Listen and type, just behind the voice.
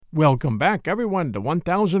Welcome back, everyone, to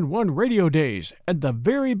 1001 Radio Days and the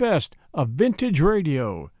very best of vintage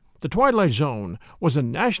radio. The Twilight Zone was a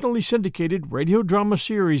nationally syndicated radio drama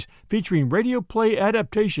series featuring radio play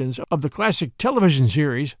adaptations of the classic television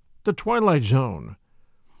series, The Twilight Zone.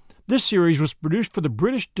 This series was produced for the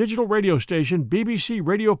British digital radio station BBC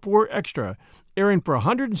Radio 4 Extra, airing for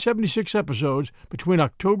 176 episodes between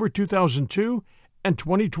October 2002 and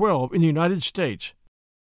 2012 in the United States.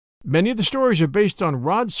 Many of the stories are based on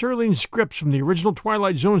Rod Serling's scripts from the original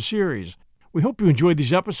Twilight Zone series. We hope you enjoyed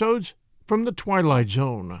these episodes from The Twilight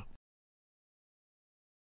Zone.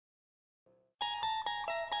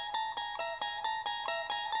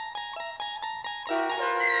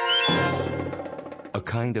 A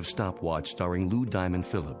Kind of Stopwatch starring Lou Diamond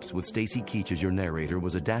Phillips with Stacy Keach as your narrator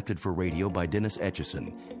was adapted for radio by Dennis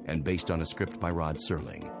Etchison and based on a script by Rod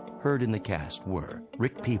Serling. Heard in the cast were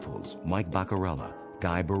Rick Peoples, Mike Baccarella,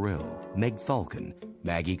 Guy Burrill, Meg Thalken,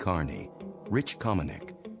 Maggie Carney, Rich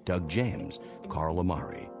Komanek, Doug James, Carl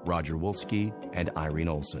Amari, Roger Wolski, and Irene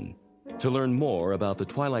Olson. To learn more about the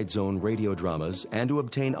Twilight Zone radio dramas and to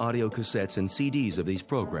obtain audio cassettes and CDs of these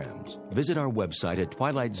programs, visit our website at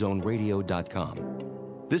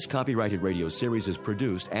twilightzoneradio.com. This copyrighted radio series is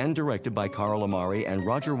produced and directed by Carl Amari and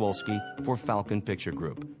Roger Wolski for Falcon Picture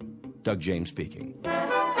Group. Doug James speaking.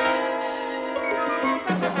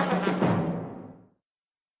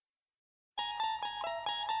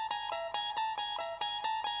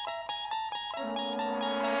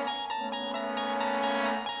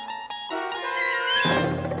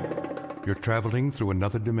 You're traveling through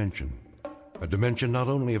another dimension, a dimension not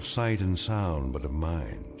only of sight and sound, but of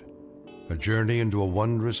mind. A journey into a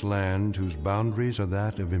wondrous land whose boundaries are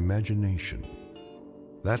that of imagination.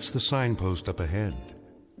 That's the signpost up ahead.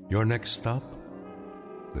 Your next stop,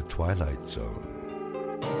 the Twilight Zone.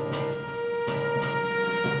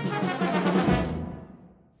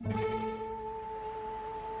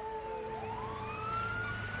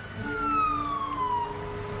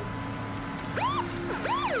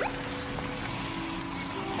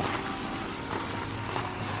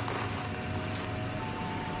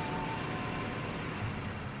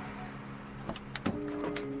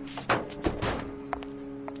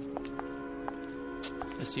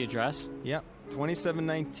 The address? Yep,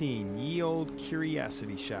 2719 Ye Old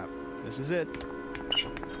Curiosity Shop. This is it.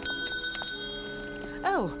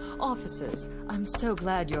 Oh, officers, I'm so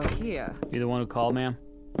glad you're here. You the one who called, ma'am?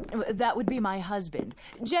 That would be my husband.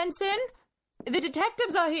 Jensen, the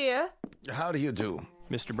detectives are here. How do you do?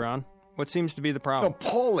 Mr. Brown, what seems to be the problem?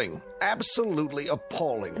 Appalling. Absolutely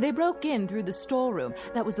appalling. They broke in through the storeroom.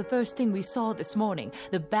 That was the first thing we saw this morning.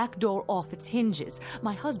 The back door off its hinges.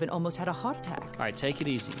 My husband almost had a heart attack. All right, take it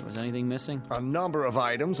easy. Was anything missing? A number of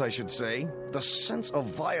items, I should say. The sense of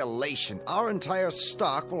violation. Our entire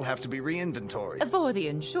stock will have to be re-inventoried. For the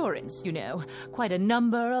insurance, you know. Quite a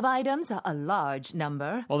number of items, a large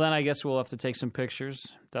number. Well, then I guess we'll have to take some pictures,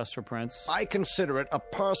 dust for prints. I consider it a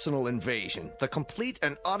personal invasion. The complete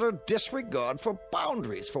and utter disregard for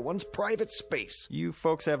boundaries for one's private space. You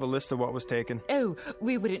folks have a list of what was taken? Oh,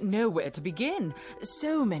 we wouldn't know where to begin.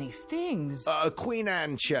 So many things. A Queen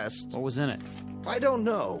Anne chest. What was in it? I don't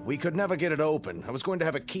know. We could never get it open. I was going to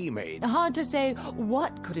have a key made. Hard to say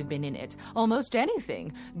what could have been in it. Almost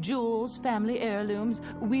anything. Jewels, family heirlooms.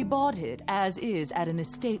 We bought it as is at an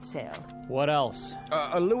estate sale. What else?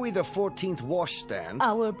 A Louis XIV washstand.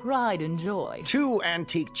 Our pride and joy. 2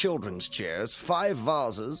 antique children's chairs. 5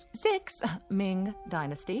 vases. 6, Ming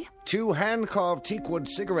Dynasty. 2 hand-carved teakwood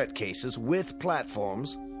cigarette cases with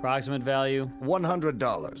platforms. Approximate value?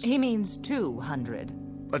 $100. He means 200.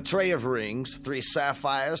 A tray of rings, 3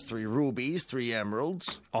 sapphires, 3 rubies, 3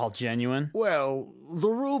 emeralds. All genuine? Well, the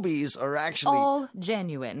rubies are actually... All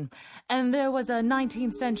genuine. And there was a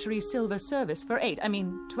 19th century silver service for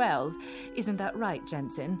 12. Isn't that right,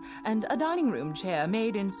 Jensen? And a dining room chair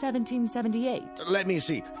made in 1778. Let me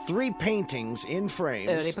see. 3 paintings in frames.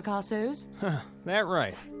 Early Picassos? Huh, that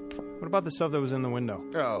right. What about the stuff that was in the window?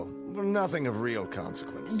 Oh, nothing of real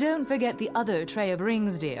consequence. Don't forget the other tray of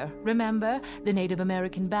rings, dear. Remember? The Native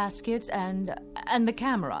American baskets and the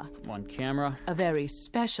camera. One camera? A very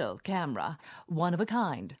special camera. One of a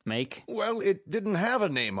kind. Make? Well, it didn't have a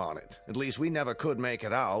name on it. At least we never could make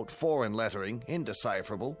it out. Foreign lettering,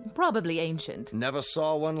 indecipherable. Probably ancient. Never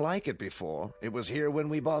saw one like it before. It was here when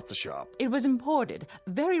we bought the shop. It was imported.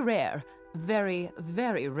 Very rare. Very,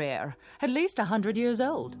 very rare. At least 100 years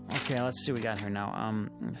old. Okay, let's see what we got here now.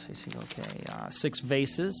 Let's see. Okay, 6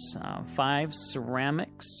 vases, 5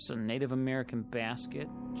 ceramics, a Native American basket,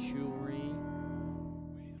 jewelry.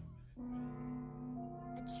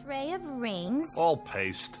 tray of rings. All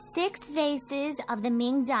paste. 6 vases of the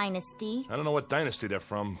Ming Dynasty. I don't know what dynasty they're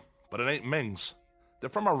from, but it ain't Ming's. They're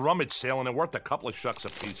from a rummage sale and they're worth a couple of shucks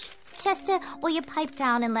apiece. Chester, will you pipe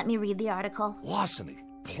down and let me read the article? Larceny.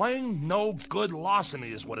 Plain no good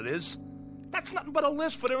larceny is what it is. That's nothing but a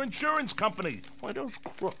list for their insurance company. Why, those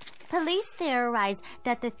crooks. Police theorize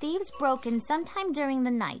that the thieves broke in sometime during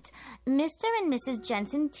the night. Mr. and Mrs.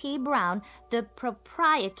 Jensen T. Brown, the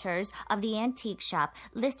proprietors of the antique shop,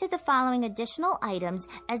 listed the following additional items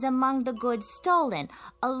as among the goods stolen.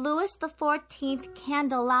 A Louis XIV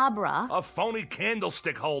candelabra. A phony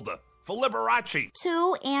candlestick holder for Liberace.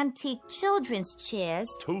 2 antique children's chairs.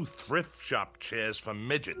 2 thrift shop chairs for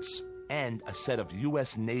midgets. And a set of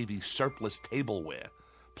U.S. Navy surplus tableware.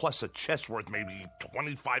 Plus a chest worth maybe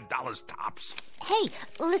 $25 tops. Hey,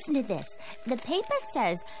 listen to this. The paper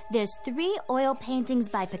says there's 3 oil paintings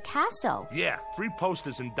by Picasso. Yeah, 3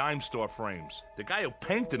 posters in dime store frames. The guy who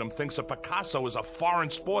painted them thinks a Picasso is a foreign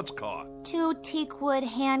sports car. 2 teakwood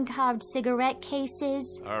hand-carved cigarette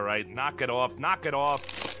cases. All right, knock it off, knock it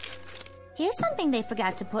off. Here's something they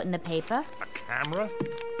forgot to put in the paper. A camera?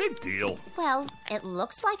 Big deal. Well, it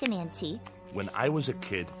looks like an antique. When I was a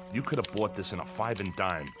kid, you could have bought this in a 5 and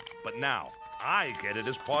dime. But now, I get it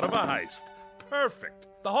as part of a heist. Perfect.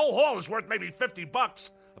 The whole haul is worth maybe $50.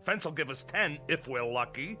 A fence will give us 10 if we're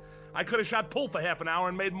lucky. I could have shot pool for half an hour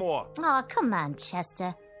and made more. Oh, come on,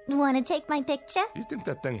 Chester. Want to take my picture? You think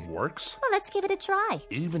that thing works? Well, let's give it a try.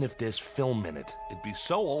 Even if there's film in it, it'd be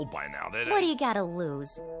so old by now that... What do you got to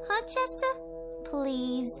lose? Huh, Chester?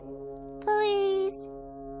 Please. Please.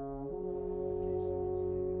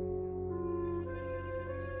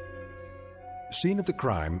 Scene of the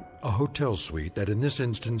crime, a hotel suite that in this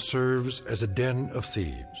instance serves as a den of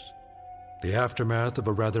thieves. The aftermath of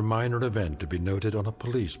a rather minor event to be noted on a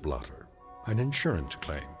police blotter, an insurance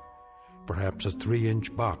claim, perhaps a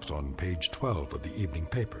 3-inch box on page 12 of the evening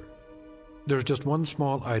paper. There's just one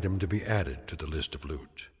small item to be added to the list of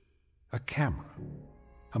loot. A camera,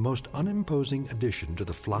 a most unimposing addition to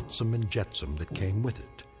the flotsam and jetsam that came with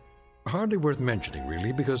it. Hardly worth mentioning,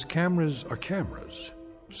 really, because cameras are cameras.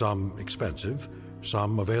 Some expensive,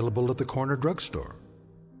 some available at the corner drugstore.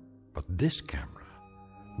 But this camera,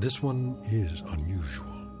 this one is unusual.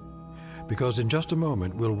 Because in just a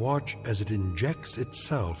moment, we'll watch as it injects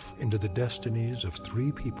itself into the destinies of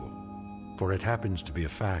 3 people. For it happens to be a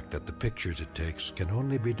fact that the pictures it takes can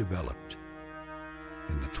only be developed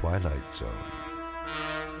in the Twilight Zone.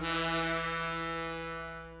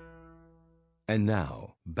 And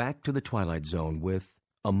now, back to the Twilight Zone with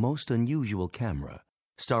A Most Unusual Camera,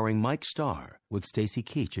 starring Mike Starr with Stacy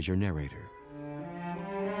Keach as your narrator.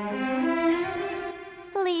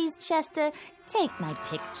 Please, Chester, take my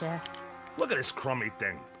picture. Look at this crummy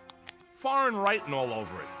thing. Foreign writing all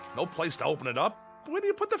over it. No place to open it up. Where do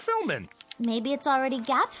you put the film in? Maybe it's already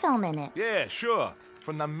got film in it. Yeah, sure.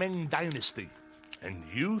 From the Ming Dynasty. And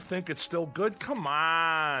you think it's still good? Come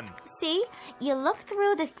on. See? You look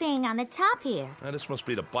through the thing on the top here. Now, this must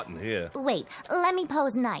be the button here. Wait, let me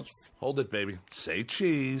pose nice. Hold it, baby. Say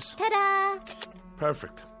cheese. Ta-da!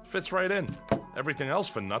 Perfect. Fits right in. Everything else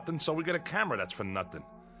for nothing, so we get a camera that's for nothing.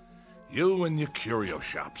 You and your curio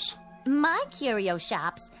shops. My curio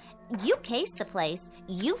shops? You cased the place.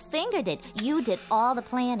 You fingered it. You did all the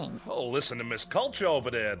planning. Oh, listen to Miss Culture over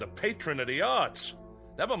there, the patron of the arts.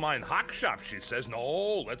 Never mind hock shops, she says.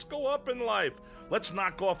 No, let's go up in life. Let's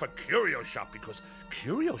knock off a curio shop, because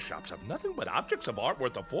curio shops have nothing but objects of art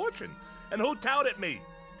worth a fortune. And who touted me?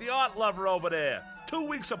 The art lover over there. 2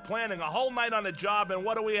 weeks of planning, a whole night on the job, and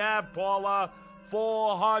what do we have, Paula?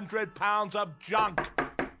 400 pounds of junk.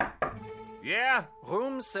 Yeah?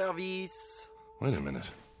 Room service. Wait a minute.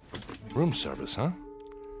 Room service, huh?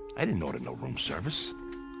 I didn't order no room service.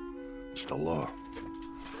 It's the law.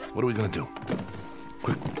 What are we gonna do?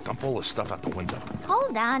 Quick, dump all the stuff out the window.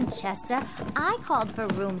 Hold on, Chester. I called for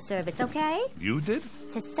room service, okay? You did?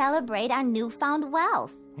 To celebrate our newfound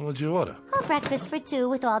wealth. What'd you order? A breakfast for 2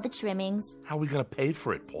 with all the trimmings. How are we gonna pay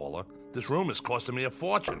for it, Paula? This room is costing me a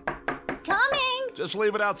fortune. Coming! Just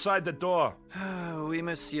leave it outside the door. Oui,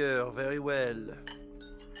 monsieur. Very well.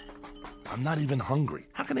 I'm not even hungry.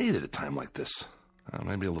 How can I eat at a time like this?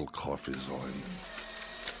 Maybe a little coffee is all I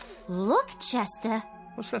need. Look, Chester.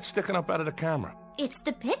 What's that sticking up out of the camera? It's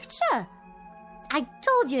the picture. I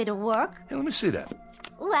told you it'd work. Hey, let me see that.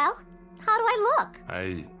 Well, how do I look?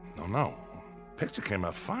 I don't know. Picture came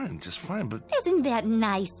out fine, just fine, but... Isn't that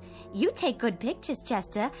nice? You take good pictures,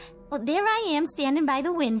 Chester. Well, there I am standing by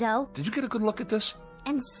the window. Did you get a good look at this?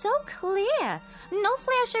 And so clear. No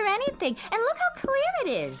flash or anything. And look how clear it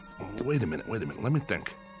is. Oh, wait a minute. Let me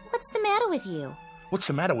think. What's the matter with you? What's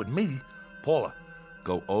the matter with me? Paula,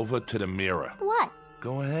 Go over to the mirror. What?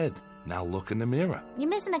 Go ahead. Now look in the mirror. You're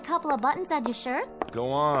missing a couple of buttons on your shirt?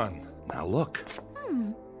 Go on. Now look.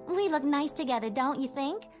 We look nice together, don't you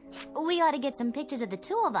think? We ought to get some pictures of the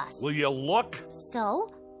two of us. Will you look?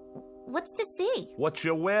 So? What's to see? What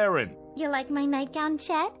you wearing? You like my nightgown,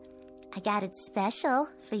 Chet? I got it special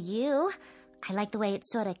for you. I like the way it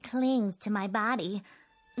sort of clings to my body.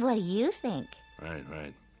 What do you think?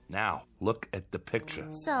 Right. Now, look at the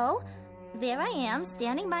picture. So, there I am,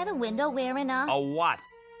 standing by the window wearing A what?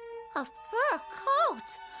 a fur coat.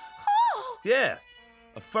 Oh! Yeah,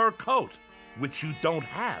 a fur coat, which you don't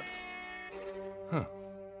have. Huh.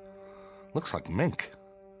 Looks like mink.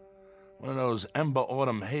 One of those Ember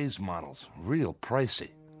Autumn Haze models. Real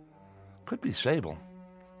pricey. Could be sable.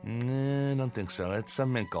 Nah, don't think so. It's a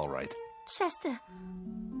mink, all right. Chester,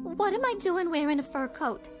 what am I doing wearing a fur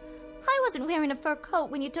coat? I wasn't wearing a fur coat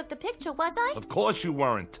when you took the picture, was I? Of course you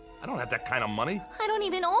weren't. I don't have that kind of money. I don't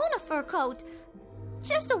even own a fur coat.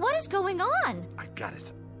 Chester, what is going on? I got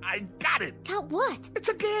it. I got it. Got what? It's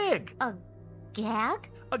a gag. A gag?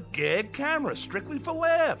 A gag camera, strictly for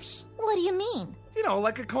laughs. What do you mean? You know,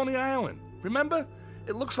 like at Coney Island. Remember?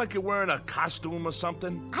 It looks like you're wearing a costume or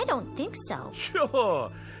something. I don't think so.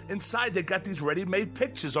 Sure. Inside, they got these ready-made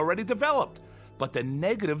pictures already developed. But the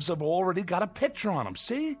negatives have already got a picture on them,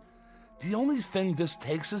 see? The only thing this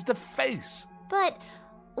takes is the face. But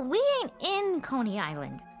we ain't in Coney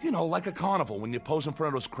Island. You know, like a carnival when you pose in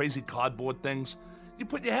front of those crazy cardboard things. You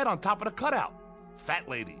put your head on top of the cutout. Fat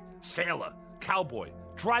lady, sailor, cowboy,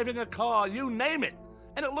 driving a car, you name it.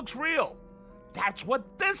 And it looks real. That's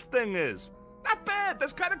what this thing is. Not bad.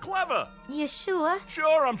 That's kind of clever. You sure?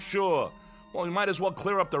 Sure, I'm sure. Well, you might as well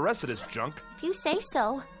clear up the rest of this junk. If you say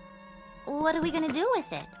so. What are we gonna do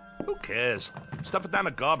with it? Who cares? Stuff it down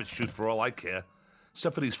the garbage chute for all I care.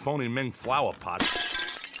 Except for these phony Ming flower pots.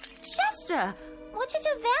 Chester, what'd you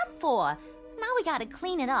do that for? Now we gotta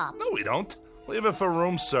clean it up. No, we don't. Leave it for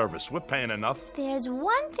room service. We're paying enough. There's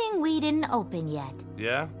one thing we didn't open yet.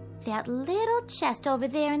 Yeah? That little chest over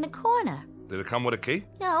there in the corner. Did it come with a key?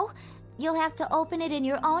 No, you'll have to open it in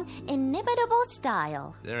your own inimitable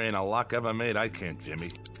style. There ain't a lock ever made I can't,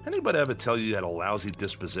 Jimmy. Anybody ever tell you you had a lousy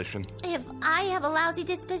disposition? If I have a lousy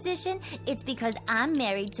disposition, it's because I'm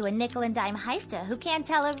married to a nickel and dime heister who can't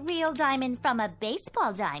tell a real diamond from a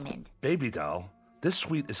baseball diamond. Baby doll, this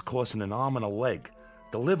suite is costing an arm and a leg.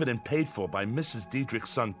 Delivered and paid for by Mrs. Diedrich's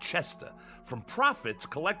son Chester from profits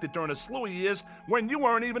collected during a slew of years when you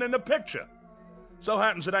weren't even in the picture. So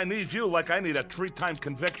happens that I need you like I need a 3-time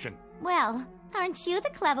conviction. Well, aren't you the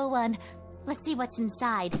clever one? Let's see what's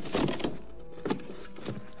inside.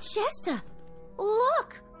 Chester,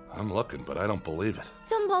 look! I'm looking, but I don't believe it.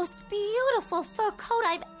 The most beautiful fur coat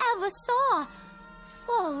I've ever saw.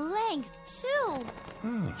 Full length, too.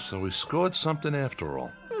 So we scored something after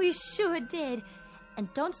all. We sure did.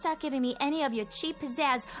 And don't start giving me any of your cheap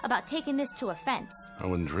pizzazz about taking this to offense. I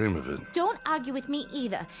wouldn't dream of it. Don't argue with me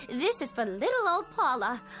either. This is for little old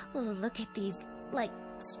Paula. Oh, look at these,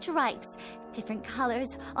 stripes. Different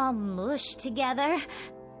colors, all mushed together.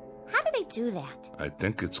 How do they do that? I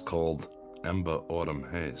think it's called Ember Autumn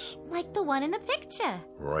Haze. Like the one in the picture.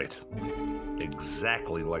 Right.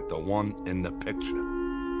 Exactly like the one in the picture.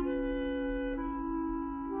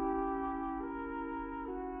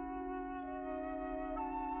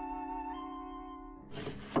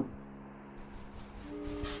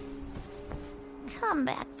 Come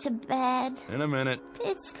back to bed. In a minute.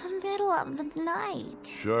 It's the middle of the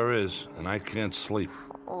night. Sure is, and I can't sleep.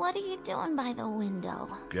 What are you doing by the window?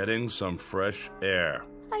 Getting some fresh air.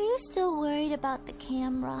 Are you still worried about the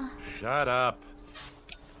camera? Shut up.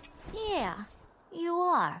 Yeah, you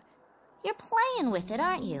are. You're playing with it,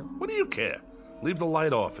 aren't you? What do you care? Leave the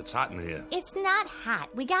light off. It's hot in here. It's not hot.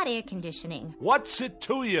 We got air conditioning. What's it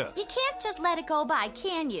to you? You can't just let it go by,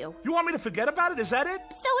 can you? You want me to forget about it? Is that it?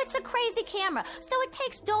 So it's a crazy camera. So it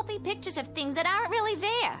takes dopey pictures of things that aren't really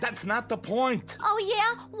there. That's not the point. Oh,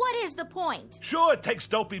 yeah? What is the point? Sure, it takes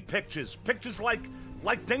dopey pictures. Pictures like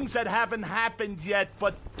things that haven't happened yet,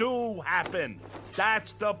 but do happen.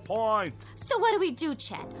 That's the point. So what do we do,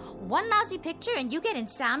 Chet? One lousy picture and you get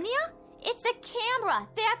insomnia? It's a camera,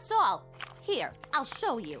 that's all. Here, I'll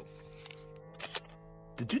show you.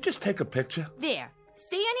 Did you just take a picture? There.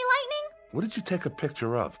 See any lightning? What did you take a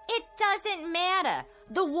picture of? It doesn't matter.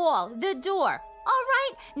 The wall, the door. All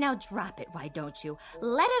right, now drop it, why don't you?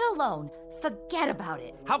 Let it alone. Forget about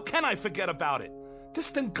it. How can I forget about it? This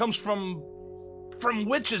thing comes from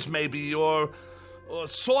witches, maybe, or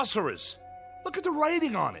sorcerers. Look at the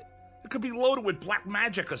writing on it. It could be loaded with black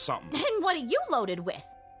magic or something. And what are you loaded with?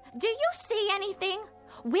 Do you see anything?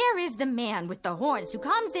 Where is the man with the horns who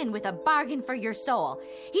comes in with a bargain for your soul?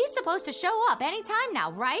 He's supposed to show up any time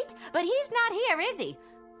now, right? But he's not here, is he?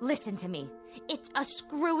 Listen to me. It's a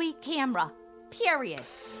screwy camera. Period.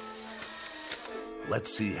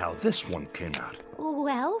 Let's see how this one came out.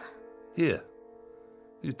 Well? Here.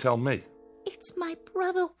 You tell me. It's my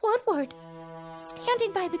brother Woodward,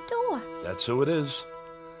 standing by the door. That's who it is.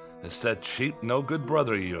 It's that cheap, no-good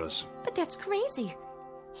brother of yours. But that's crazy.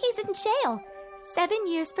 He's in jail. 7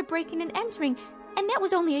 years for breaking and entering, and that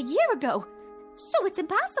was only a year ago. So it's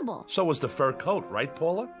impossible. So was the fur coat, right,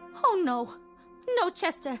 Paula? Oh, no. No,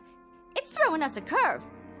 Chester. It's throwing us a curve.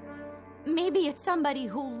 Maybe it's somebody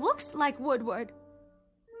who looks like Woodward.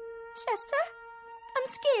 Chester, I'm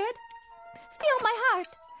scared. Feel my heart.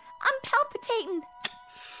 I'm palpitating.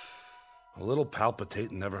 A little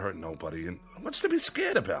palpitating never hurt nobody, and what's to be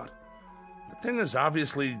scared about? The thing has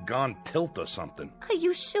obviously gone tilt or something. Are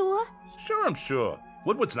you sure? Sure, I'm sure.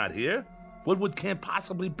 Woodward's not here. Woodward can't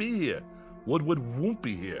possibly be here. Woodward won't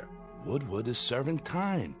be here. Woodward is serving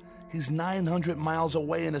time. He's 900 miles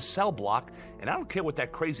away in a cell block, and I don't care what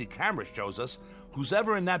that crazy camera shows us. Who's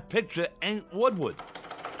ever in that picture ain't Woodward.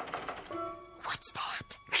 What's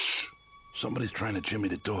that? Shh! Somebody's trying to jimmy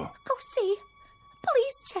the door. Go see.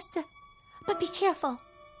 Please, Chester. But be careful.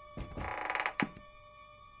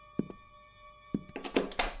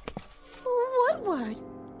 Woodward.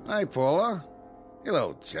 Hi, Paula.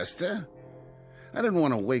 Hello, Chester. I didn't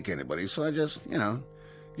want to wake anybody, so I just,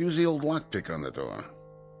 use the old lockpick on the door.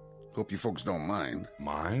 Hope you folks don't mind.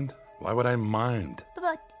 Mind? Why would I mind?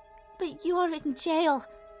 But you're in jail,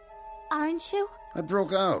 aren't you? I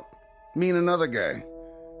broke out. Me and another guy.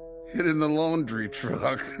 Hid in the laundry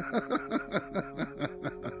truck.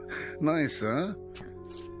 Nice, huh?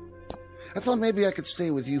 I thought maybe I could stay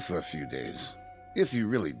with you for a few days. If you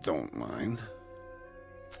really don't mind.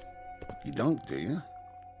 You don't, do you?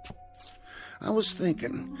 I was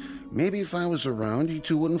thinking, maybe if I was around, you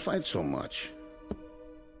two wouldn't fight so much.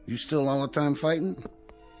 You still all the time fighting?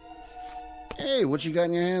 Hey, what you got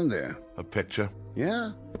in your hand there? A picture.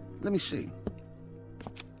 Yeah? Let me see.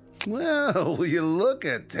 Well, will you look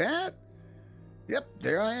at that? Yep,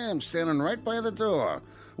 there I am, standing right by the door.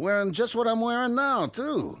 Wearing just what I'm wearing now,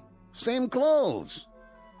 too. Same clothes.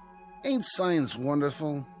 Ain't science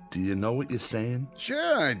wonderful? Do you know what you're saying?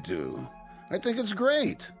 Sure I do. I think it's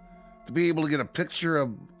great to be able to get a picture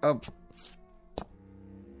of...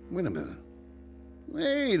 Wait a minute.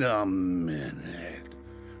 Wait a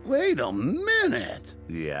minute.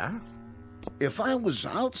 Yeah? If I was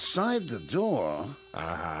outside the door...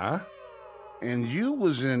 Uh-huh. And you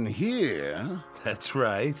was in here... That's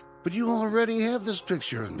right. But you already had this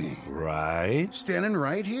picture of me. Right. Standing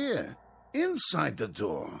right here. Inside the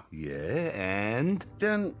door. Yeah, and?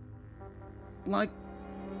 Then...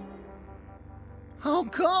 How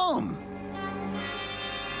come?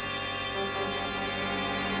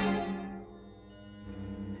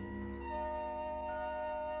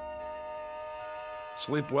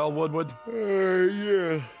 Sleep well, Woodward?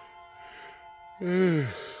 Yeah.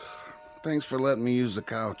 Thanks for letting me use the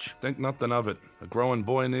couch. Think nothing of it. A growing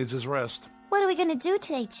boy needs his rest. What are we going to do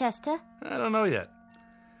today, Chester? I don't know yet.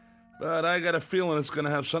 But I got a feeling it's going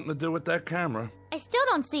to have something to do with that camera. I still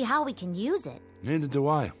don't see how we can use it. Neither do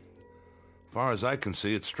I. As far as I can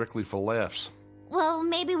see, it's strictly for laughs. Well,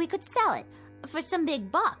 maybe we could sell it. For some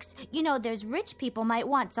big bucks. There's rich people might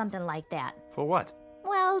want something like that. For what?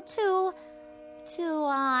 Well,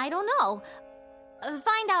 I don't know.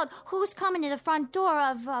 Find out who's coming to the front door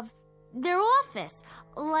of their office.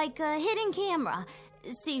 Like a hidden camera.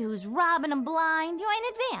 See who's robbing them blind,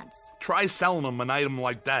 in advance. Try selling them an item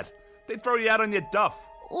like that. They'd throw you out on your duff.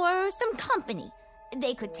 Or some company.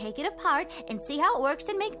 They could take it apart and see how it works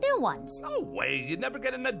and make new ones. No way. You'd never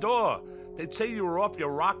get in the door. They'd say you were off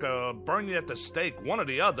your rocker or burn you at the stake, one or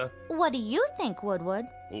the other. What do you think, Woodward?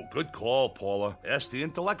 Oh, good call, Paula. Ask the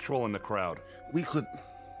intellectual in the crowd. We could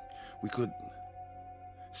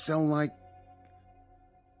sell,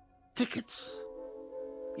 tickets.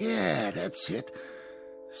 Yeah, that's it.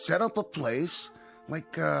 Set up a place,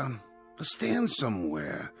 a stand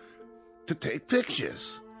somewhere, to take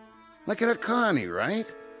pictures. Like at a carny, right?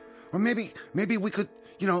 Or maybe we could,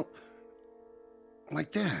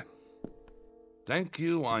 like that. Thank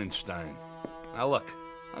you, Einstein. Now look,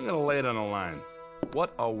 I'm going to lay it on the line.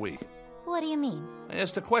 What are we? What do you mean? I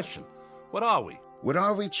asked a question. What are we? What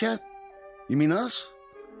are we, Chet? You mean us?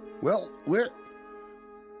 Well, we're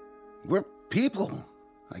people,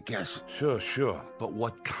 I guess. Sure. But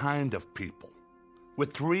what kind of people? We're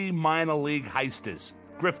 3 minor league heisters,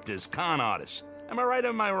 grifters, con artists. Am I right or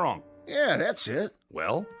am I wrong? Yeah, that's it.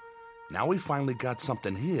 Well, now we finally got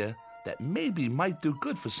something here that maybe might do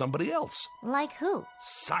good for somebody else. Like who?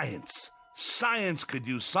 Science. Science could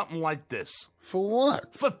use something like this. For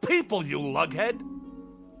what? For people, you lughead.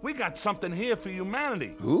 We got something here for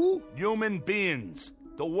humanity. Who? Human beings.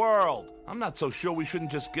 The world. I'm not so sure we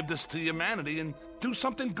shouldn't just give this to humanity and do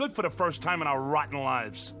something good for the first time in our rotten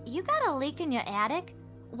lives. You got a leak in your attic?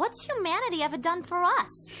 What's humanity ever done for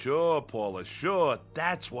us? Sure, Paula, sure.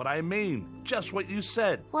 That's what I mean. Just what you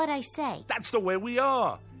said. What'd I say? That's the way we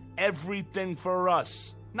are. Everything for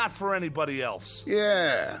us, not for anybody else.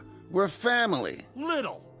 Yeah, we're family.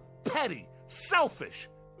 Little, petty, selfish,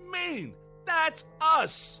 mean. That's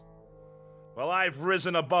us. Well, I've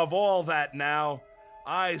risen above all that now.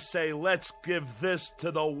 I say let's give this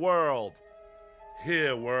to the world.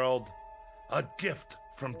 Here, world, a gift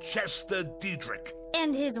from Chester Diedrich.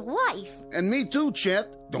 And his wife. And me too,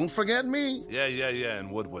 Chet. Don't forget me. Yeah,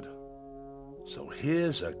 and Woodward. So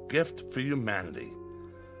here's a gift for humanity.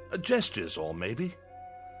 A gesture's all, maybe.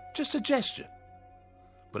 Just a gesture.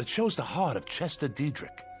 But it shows the heart of Chester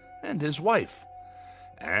Diedrich and his wife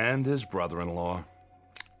and his brother-in-law.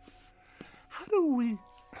 How do we...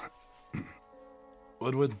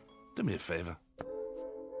 Woodward, do me a favor.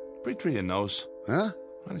 Breathe through your nose. Huh?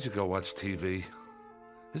 Why don't you go watch TV?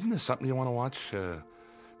 Isn't there something you want to watch to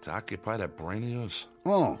occupy that brain of yours?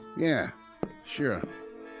 Oh, yeah. Sure.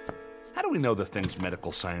 How do we know the things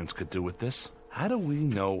medical science could do with this? How do we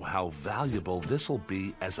know how valuable this'll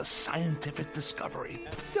be as a scientific discovery?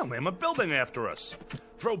 They'll name a building after us.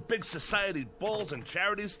 Throw big society balls and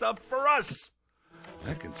charity stuff for us.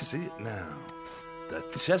 I can see it now. The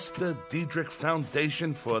Chester Diedrich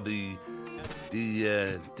Foundation for the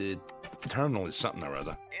eternally something or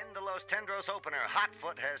other. In the Los Tendros opener,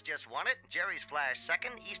 Hotfoot has just won it. Jerry's Flash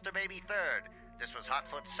second, Easter Baby third. This was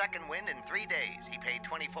Hotfoot's second win in 3 days. He paid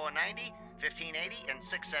 $24.90, $15.80, and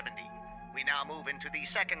 $6.70. We now move into the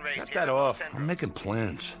second race. Shut that off. I'm making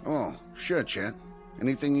plans. Oh, sure, Chet.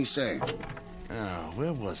 Anything you say. Oh,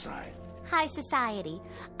 where was I? High society.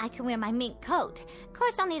 I can wear my mink coat. Of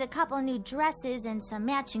course, I'll need a couple of new dresses and some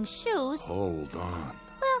matching shoes. Hold on.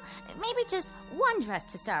 Well, maybe just one dress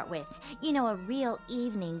to start with. You know, a real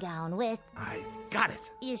evening gown with... I got it.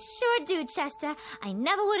 You sure do, Chester. I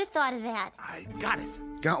never would have thought of that. I got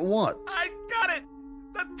it. Got what? I got it.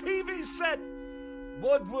 The TV set.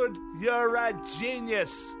 Woodward, you're a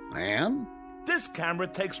genius. I am? This camera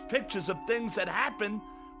takes pictures of things that happen,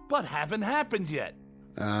 but haven't happened yet.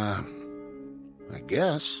 I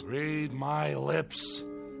guess. Read my lips.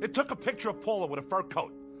 It took a picture of Paula with a fur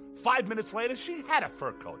coat. 5 minutes later, she had a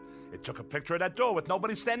fur coat. It took a picture of that door with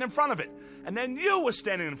nobody standing in front of it. And then you were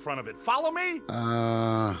standing in front of it. Follow me?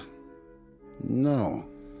 No.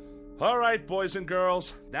 All right, boys and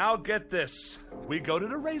girls. Now get this. We go to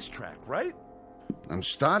the racetrack, right? I'm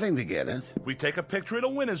starting to get it. We take a picture of the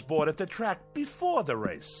winner's board at the track before the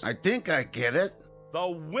race. I think I get it. The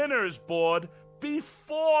winner's board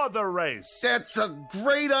before the race. That's a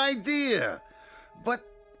great idea. But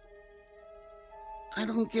I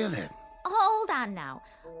don't get it. Hold on now.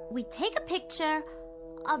 We take a picture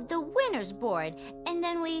of the winner's board, and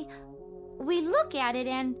then we look at it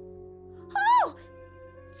and... Oh!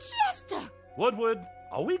 Chester! Woodward,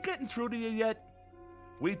 are we getting through to you yet?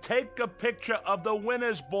 We take a picture of the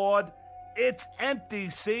winner's board. It's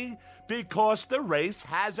empty, see? Because the race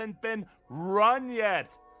hasn't been run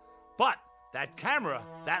yet. But that camera,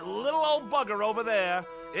 that little old bugger over there,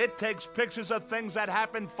 it takes pictures of things that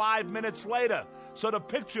happened 5 minutes later. So the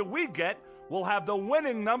picture we get will have the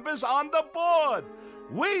winning numbers on the board.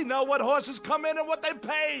 We know what horses come in and what they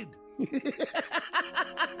paid.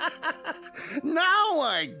 Now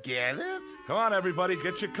I get it. Come on, everybody,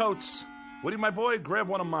 get your coats. Woody, my boy, grab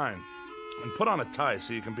one of mine. And put on a tie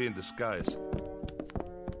so you can be in disguise.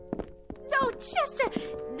 Oh, Chester,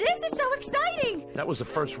 this is so exciting. That was the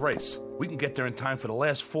first race. We can get there in time for the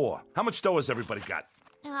last 4. How much dough has everybody got?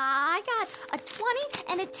 I got a 20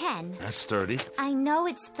 and a 10. That's 30. I know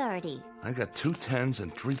it's 30. I got 2 10s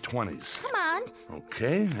and 3 20s. Come on.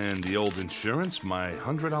 Okay, and the old insurance, my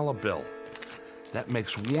 $100 bill. That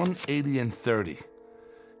makes 180 and 30.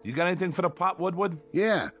 You got anything for the pot, Woodward?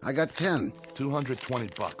 Yeah, I got 10.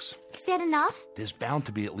 $220. Is that enough? There's bound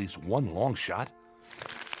to be at least one long shot.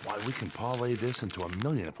 Why, we can parlay this into $1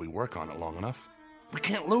 million if we work on it long enough. We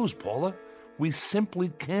can't lose, Paula. We simply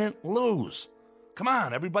can't lose. Come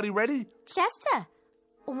on, everybody ready? Chester,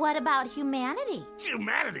 what about humanity?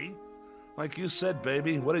 Humanity? Like you said,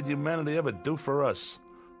 baby, what did humanity ever do for us?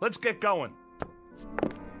 Let's get going.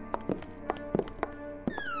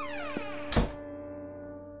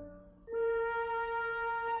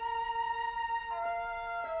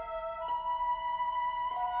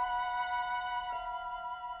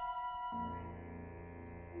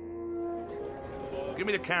 Give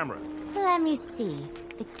me the camera. Let me see.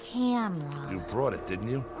 The camera. You brought it, didn't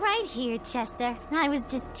you? Right here, Chester. I was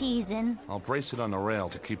just teasing. I'll brace it on the rail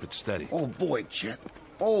to keep it steady. Oh, boy, Chet.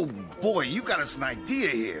 Oh, boy, you got us an idea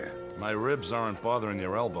here. My ribs aren't bothering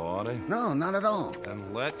your elbow, are they? No, not at all.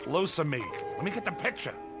 Then let loose of me. Let me get the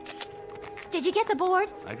picture. Did you get the board?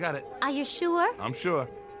 I got it. Are you sure? I'm sure.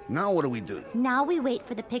 Now what do we do? Now we wait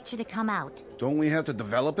for the picture to come out. Don't we have to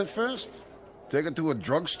develop it first? Take it to a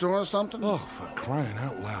drugstore or something? Oh, for crying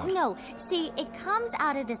out loud. No, see, it comes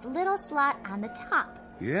out of this little slot on the top.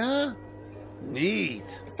 Yeah? Neat.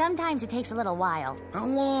 Sometimes it takes a little while. How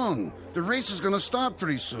long? The race is gonna start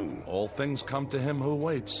pretty soon. All things come to him who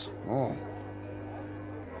waits. Oh.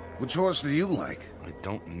 Which horse do you like? I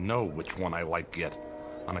don't know which one I like yet.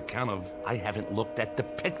 On account of I haven't looked at the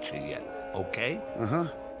picture yet, okay? Uh-huh.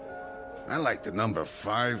 I like the number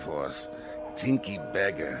 5 horse, Tinky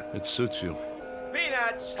Beggar. It suits you.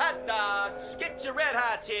 Peanuts, hot dogs, get your red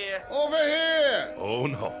hots here. Over here! Oh,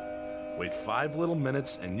 no. Wait 5 little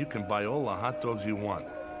minutes and you can buy all the hot dogs you want.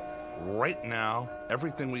 Right now,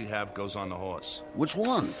 everything we have goes on the horse. Which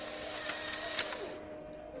one?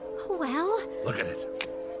 Well... Look at it.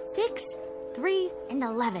 6, 3, and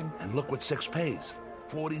 11. And look what 6 pays.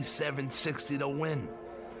 $47.60 to win.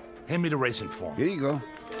 Hand me the racing form. Here you go.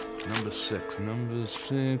 Number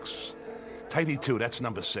 6. Tidy 2, that's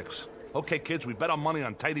number 6. Okay, kids, we bet our money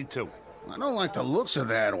on Tidy 2. I don't like the looks of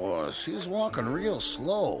that horse. He's walking real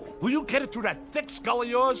slow. Will you get it through that thick skull of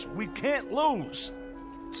yours? We can't lose.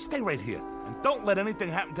 Stay right here, and don't let anything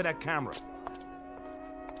happen to that camera.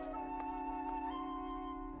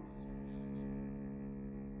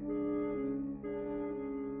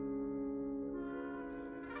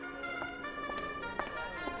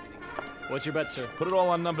 What's your bet, sir? Put it all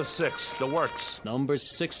on number 6, the works. Number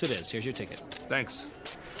 6 it is. Here's your ticket. Thanks.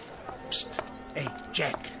 Psst. Hey,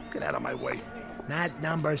 Jack. Get out of my way. Not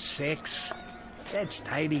number 6. That's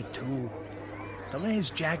Tidy 2. The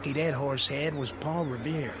last jockey that horse had was Paul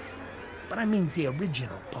Revere. But I mean the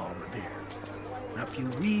original Paul Revere. Now, if you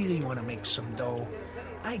really want to make some dough,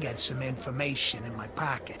 I got some information in my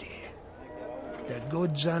pocket here. The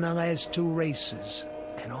goods on the last 2 races,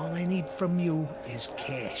 and all I need from you is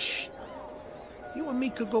cash. You and me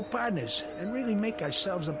could go partners and really make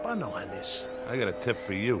ourselves a bundle on this. I got a tip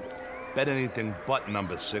for you. Bet anything but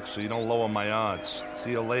number 6 so you don't lower my odds.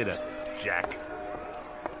 See you later, Jack.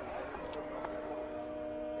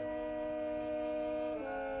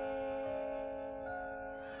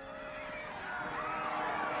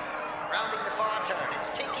 Rounding the far turn, it's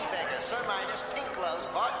Tinky Beggar, Sir Midas, Pink Gloves,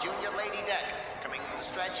 Bart Jr., Lady Deck. Coming from the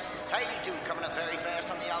stretch, Tidy 2 coming up very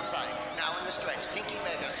fast on the outside. Now in the stretch, Tinky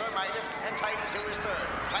Beggar, Sir Midas, and Tidy 2 is third.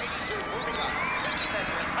 Tidy 2 moving up. Tinky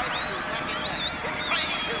Beggar and Tidy 2 neck and neck. It's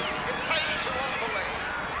Tidy 2. It's Tidy 2 all the way.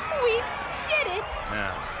 We did it!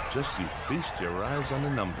 Now, just you feast your eyes on the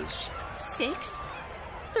numbers. 6,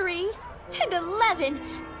 3, and 11.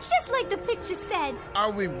 Just like the picture said.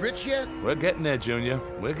 Are we rich yet? We're getting there, Junior.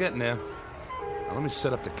 We're getting there. Now let me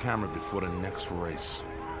set up the camera before the next race.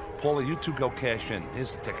 Paula, you 2 go cash in.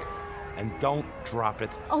 Here's the ticket. And don't drop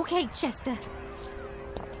it. Okay, Chester.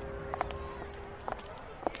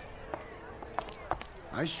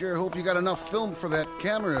 I sure hope you got enough film for that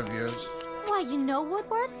camera of yours. Why, you know,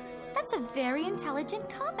 Woodward? That's a very intelligent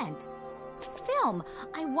comment. Film.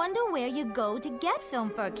 I wonder where you go to get film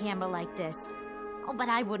for a camera like this. Oh, but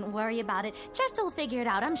I wouldn't worry about it. Chester will figure it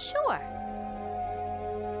out, I'm sure.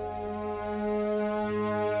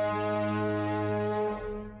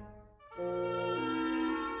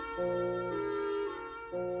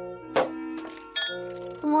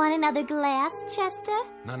 Want another glass, Chester?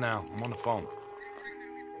 Not now. I'm on the phone.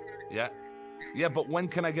 Yeah, but when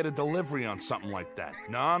can I get a delivery on something like that?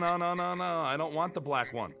 No. I don't want the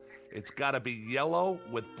black one. It's got to be yellow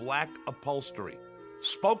with black upholstery.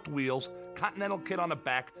 Spoked wheels, Continental kit on the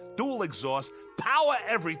back, dual exhaust, power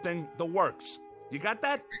everything, the works. You got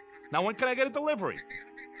that? Now when can I get a delivery?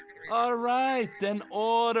 All right, then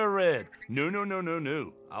order it.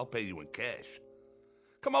 No. I'll pay you in cash.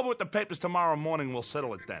 Come over with the papers tomorrow morning, we'll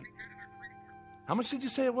settle it then. How much did you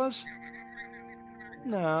say it was?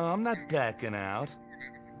 No, I'm not backing out.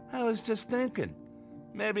 I was just thinking.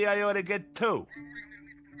 Maybe I ought to get 2.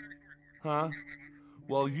 Huh?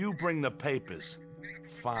 Well, you bring the papers.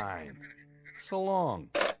 Fine. So long.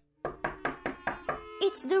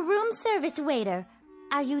 It's the room service waiter.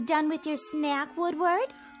 Are you done with your snack,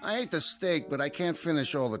 Woodward? I ate the steak, but I can't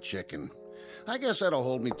finish all the chicken. I guess that'll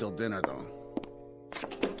hold me till dinner, though.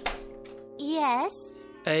 Yes?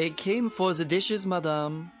 I came for the dishes,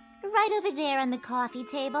 madame. Right over there on the coffee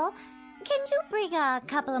table. Can you bring a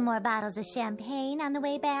couple of more bottles of champagne on the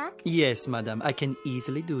way back? Yes, madame, I can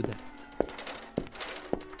easily do that.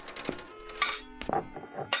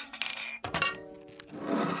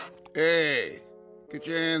 Hey, get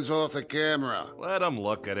your hands off the camera. Let him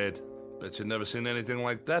look at it. Bet you've never seen anything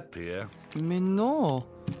like that, Pierre. Mais non.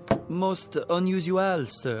 Most unusual,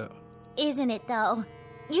 sir. Isn't it, though?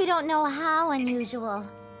 You don't know how unusual.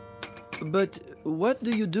 But what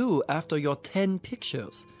do you do after your 10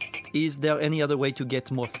 pictures? Is there any other way to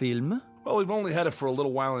get more film? Well, we've only had it for a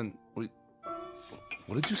little while and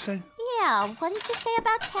What did you say? Yeah, what did you say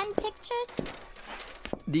about 10 pictures?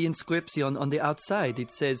 The inscription on the outside,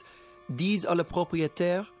 it says, "These are le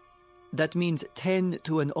propriétaire." That means 10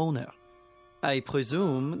 to an owner. I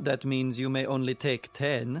presume that means you may only take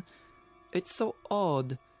 10. It's so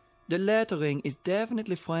odd. The lettering is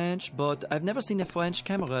definitely French, but I've never seen a French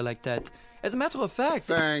camera like that. As a matter of fact...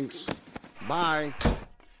 Thanks. Bye.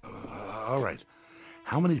 All right.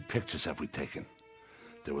 How many pictures have we taken?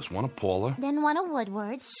 There was one of Paula. Then one of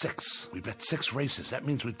Woodward. 6. We bet 6 races. That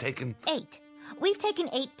means we've taken... 8. We've taken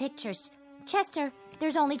 8 pictures. Chester,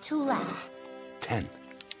 there's only 2 left. 10.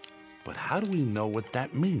 But how do we know what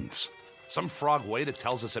that means? Some frog waiter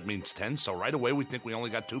tells us it means 10, so right away we think we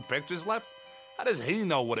only got 2 pictures left? How does he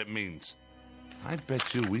know what it means? I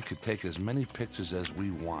bet you we could take as many pictures as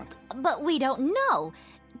we want. But we don't know.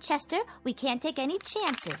 Chester, we can't take any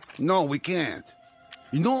chances. No, we can't.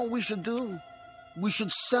 You know what we should do? We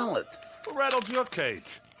should sell it. Who rattled your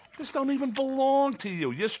cage? This don't even belong to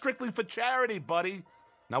you. You're strictly for charity, buddy.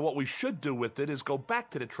 Now what we should do with it is go back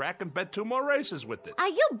to the track and bet 2 more races with it. Are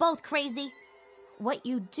you both crazy? What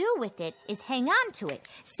you do with it is hang on to it.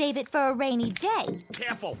 Save it for a rainy day.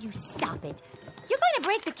 Careful. You stop it. You're going to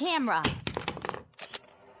break the camera.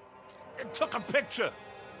 It took a picture.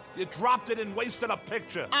 You dropped it and wasted a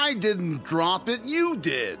picture. I didn't drop it. You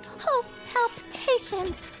did. Oh,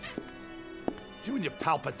 palpitations. You and your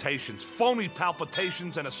palpitations. Phony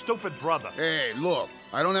palpitations and a stupid brother. Hey, look.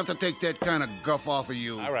 I don't have to take that kind of guff off of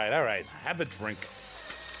you. All right. Have a drink.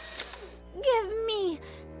 Give me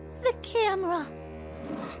the camera.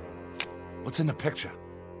 What's in the picture?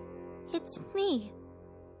 It's me.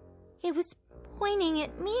 It was pointing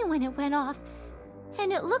at me when it went off.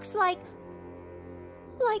 And it looks like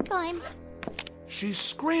I'm... She's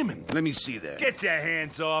screaming. Let me see that. Get your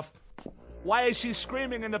hands off. Why is she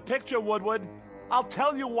screaming in the picture, Woodward? I'll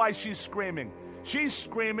tell you why she's screaming. She's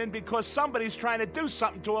screaming because somebody's trying to do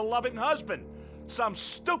something to her loving husband. Some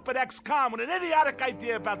stupid ex-con with an idiotic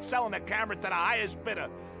idea about selling a camera to the highest bidder.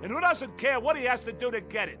 And who doesn't care what he has to do to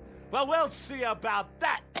get it? Well, we'll see about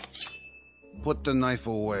that. Put the knife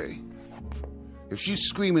away. If she's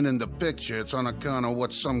screaming in the picture, it's on account of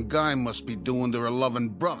what some guy must be doing to her loving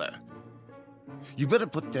brother. You better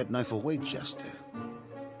put that knife away, Chester.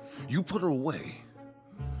 You put her away,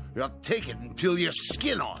 I'll take it and peel your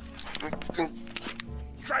skin off.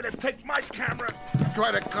 Try to take my camera.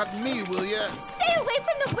 Try to cut me, will ya? Stay away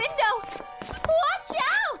from the window! Watch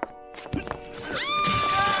out!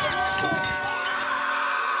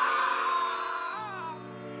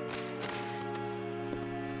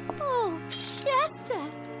 Oh, Chester!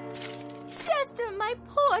 Chester, my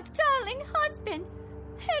poor darling husband!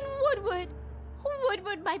 And Woodward!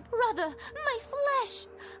 Woodward, my brother, my flesh,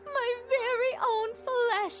 my very own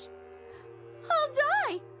flesh. I'll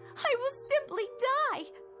die. I will simply die.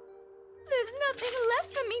 There's nothing left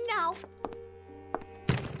for me now.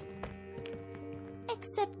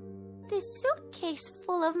 Except this suitcase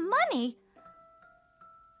full of money.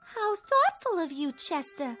 How thoughtful of you,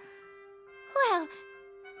 Chester. Well,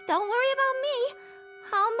 don't worry about me.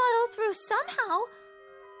 I'll muddle through somehow.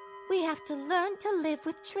 We have to learn to live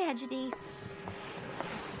with tragedy.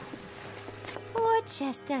 Poor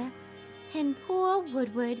Chester and poor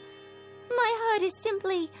Woodward. My heart is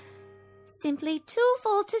simply too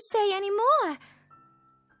full to say any more.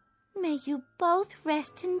 May you both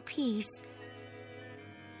rest in peace.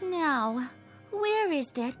 Now, where is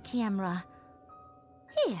that camera?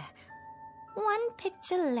 Here. 1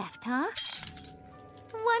 picture left, huh?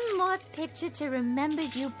 1 more picture to remember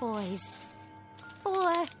you boys.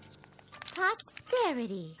 For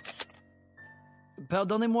posterity.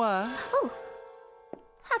 Pardonnez-moi. Oh.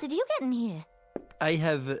 How did you get in here? I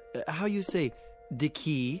have, how you say, the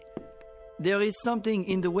key. There is something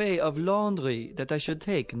in the way of laundry that I should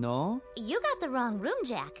take, no? You got the wrong room,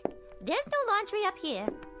 Jack. There's no laundry up here.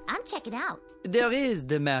 I'm checking out. There is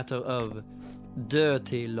the matter of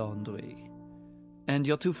dirty laundry. And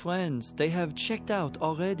your 2 friends, they have checked out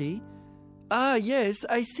already? Ah, yes,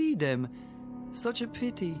 I see them. Such a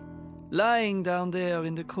pity. Lying down there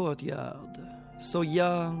in the courtyard. So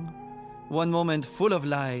young. One moment full of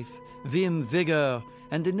life, vim, vigor,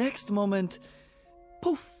 and the next moment,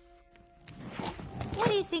 poof. What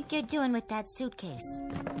do you think you're doing with that suitcase?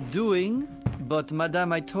 Doing? But,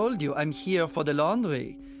 madame, I told you, I'm here for the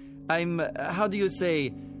laundry. I'm, how do you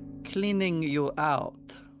say, cleaning you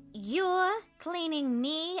out. You're cleaning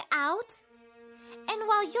me out? And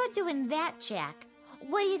while you're doing that, Jack,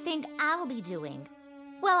 what do you think I'll be doing?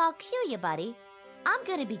 Well, I'll cue you, buddy. I'm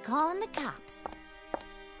gonna be calling the cops.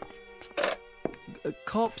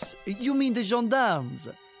 Cops? You mean the gendarmes?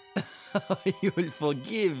 You'll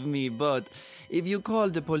forgive me, but if you call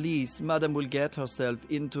the police, Madame will get herself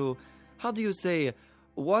into, how do you say,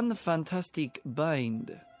 one fantastic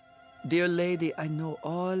bind. Dear lady, I know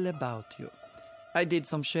all about you. I did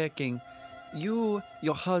some checking. You,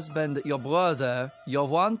 your husband, your brother, you're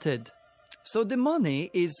wanted. So the money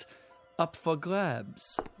is up for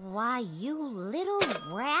grabs. Why, you little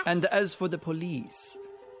rat. And as for the police,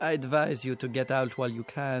 I advise you to get out while you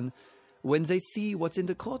can. When they see what's in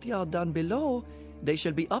the courtyard down below, they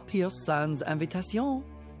shall be up here sans invitation.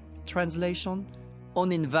 Translation,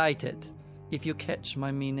 uninvited, if you catch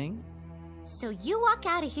my meaning. So you walk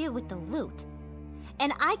out of here with the loot,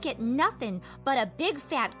 and I get nothing but a big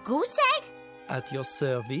fat goose egg? At your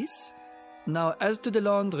service. Now, as to the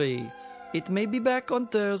laundry, it may be back on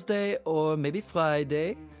Thursday, or maybe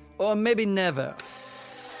Friday, or maybe never.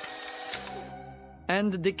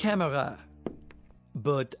 And the camera.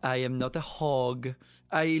 But I am not a hog.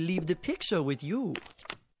 I leave the picture with you.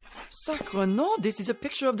 Sacre no, this is a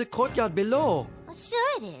picture of the courtyard below. Well,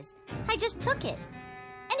 sure it is. I just took it.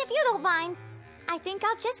 And if you don't mind, I think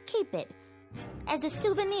I'll just keep it as a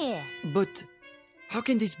souvenir. But how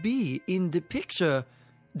can this be? In the picture,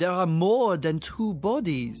 there are more than 2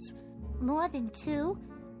 bodies. More than 2?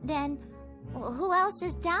 Then who else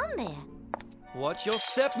is down there? Watch your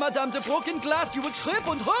step, madame. The broken glass, you will trip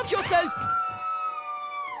and hurt yourself.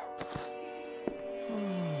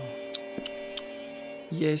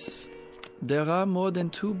 Yes, there are more than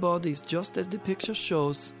 2 bodies, just as the picture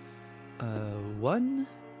shows. 1,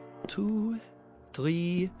 2,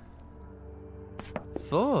 3,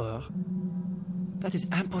 4. That is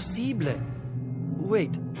impossible.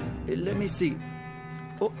 Wait, let me see.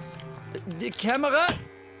 Oh, the camera.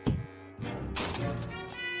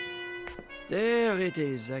 There it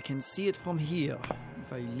is. I can see it from here.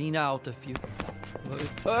 If I lean out a few.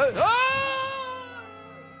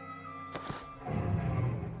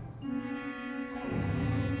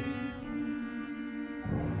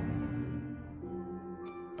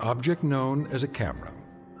 Object known as a camera.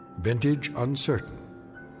 Vintage uncertain.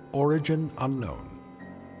 Origin unknown.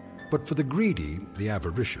 But for the greedy, the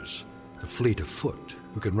avaricious, the fleet of foot,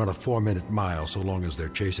 who can run a 4-minute mile so long as they're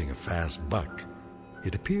chasing a fast buck,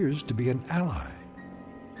 it appears to be an ally.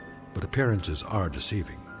 But appearances are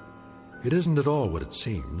deceiving. It isn't at all what it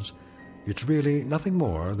seems. It's really nothing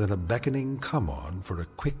more than a beckoning come-on for a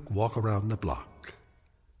quick walk around the block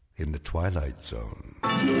in the Twilight Zone.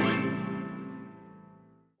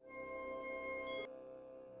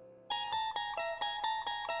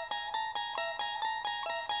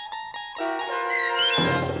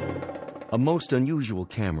 A Most Unusual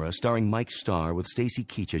Camera, starring Mike Starr with Stacy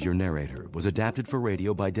Keach as your narrator, was adapted for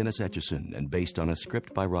radio by Dennis Etchison and based on a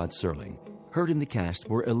script by Rod Serling. Heard in the cast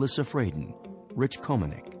were Alyssa Fraden, Rich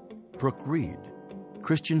Komanek, Brooke Reed,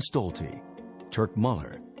 Christian Stolte, Turk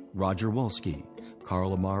Muller, Roger Wolski,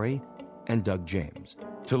 Carl Amari, and Doug James.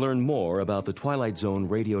 To learn more about the Twilight Zone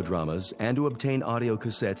radio dramas and to obtain audio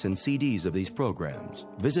cassettes and CDs of these programs,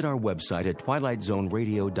 visit our website at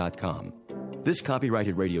twilightzoneradio.com. This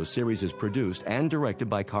copyrighted radio series is produced and directed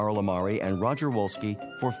by Carl Amari and Roger Wolski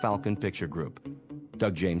for Falcon Picture Group.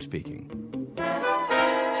 Doug James speaking.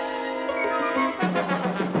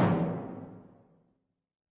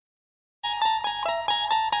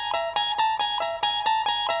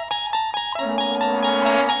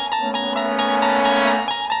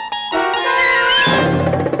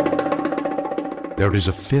 There is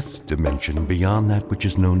a 5th dimension beyond that which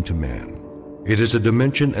is known to man. It is a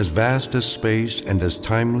dimension as vast as space and as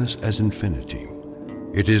timeless as infinity.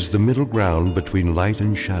 It is the middle ground between light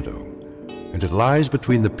and shadow, and it lies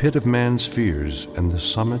between the pit of man's fears and the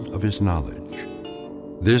summit of his knowledge.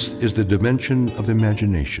 This is the dimension of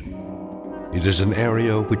imagination. It is an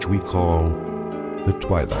area which we call the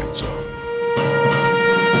Twilight Zone.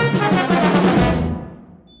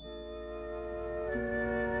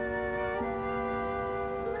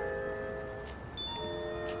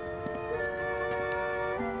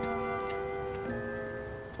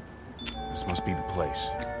 This must be the place.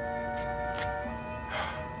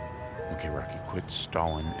 Okay, Rocky, quit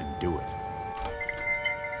stalling and do it.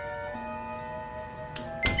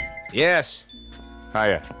 Yes.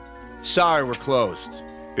 Hiya. Sorry, we're closed.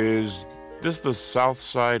 Is this the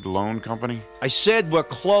Southside Loan Company? I said we're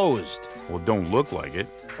closed. Well, it don't look like it.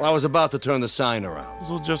 Well, I was about to turn the sign around.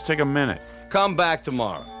 This'll just take a minute. Come back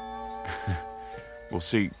tomorrow. Well,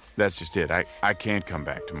 see, that's just it. I can't come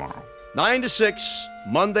back tomorrow. 9 to 6,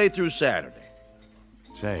 Monday through Saturday.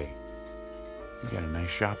 Say, you got a nice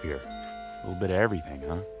shop here. A little bit of everything,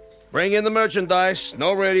 huh? Bring in the merchandise.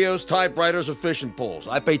 No radios, typewriters, or fishing poles.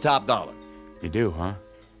 I pay top dollar. You do, huh?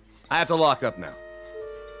 I have to lock up now.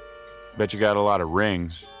 Bet you got a lot of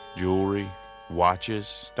rings, jewelry, watches,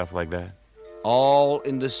 stuff like that. All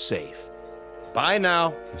in the safe. Bye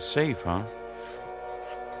now. The safe, huh?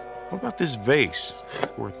 What about this vase?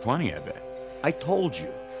 Worth plenty, I bet. I told you,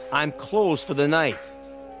 I'm closed for the night.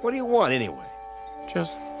 What do you want, anyway?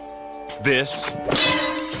 Just this.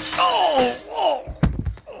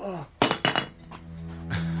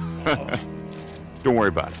 Don't worry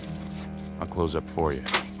about it. I'll close up for you.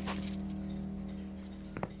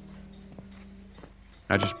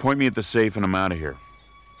 Now just point me at the safe and I'm out of here.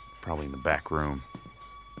 Probably in the back room.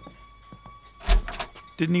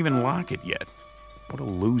 Didn't even lock it yet. What a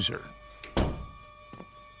loser.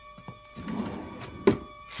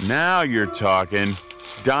 Now you're talking.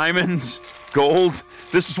 Diamonds, gold,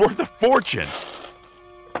 this is worth a fortune.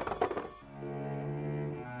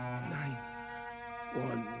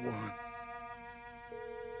 911.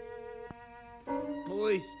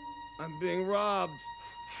 Police, I'm being robbed.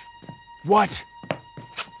 What?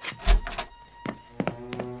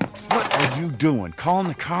 What are you doing? Calling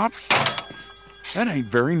the cops? That ain't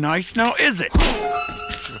very nice now, is it?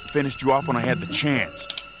 Should have finished you off when I had the chance.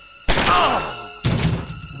 Oh!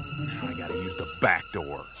 Now I gotta use the back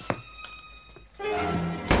door.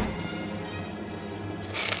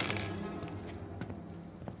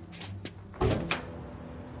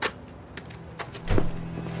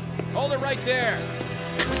 Hold it right there.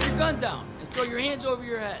 Put your gun down and throw your hands over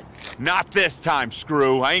your head. Not this time,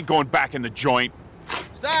 screw. I ain't going back in the joint.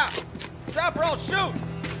 Stop! Stop or I'll shoot!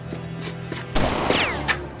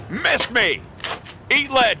 Missed me! Eat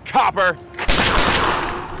lead, copper!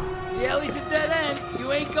 The alley's a dead end.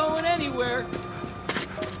 You ain't going anywhere.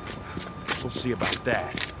 We'll see about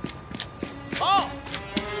that. Oh!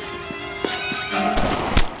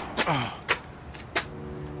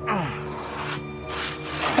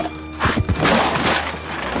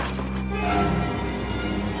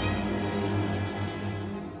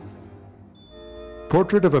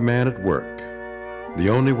 Portrait of a man at work. The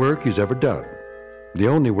only work he's ever done. The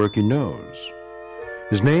only work he knows.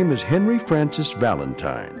 His name is Henry Francis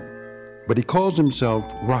Valentine, but he calls himself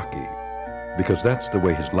Rocky because that's the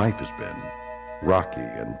way his life has been. Rocky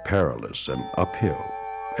and perilous and uphill,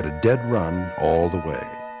 at a dead run all the way.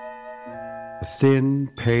 A thin,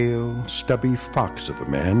 pale, stubby fox of a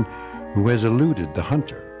man who has eluded the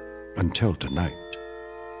hunter until tonight.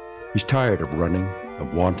 He's tired of running,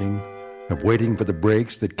 of wanting, of waiting for the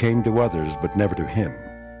breaks that came to others but never to him.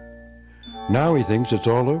 Now he thinks it's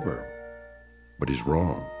all over, but he's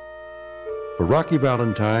wrong. For Rocky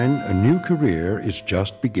Valentine, a new career is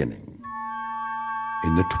just beginning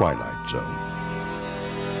in the Twilight Zone.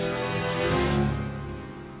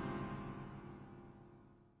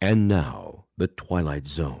 And now, The Twilight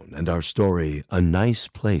Zone and our story, A Nice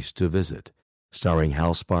Place to Visit, starring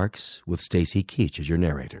Hal Sparks with Stacy Keach as your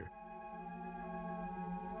narrator.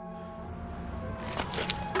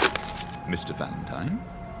 Mr. Valentine?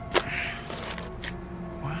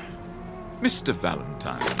 What? Mr.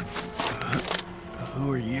 Valentine.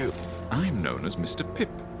 Who are you? I'm known as Mr. Pip.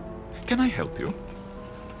 Can I help you?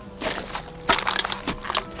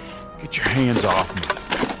 Get your hands off me.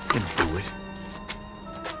 Didn't do it.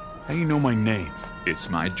 How do you know my name? It's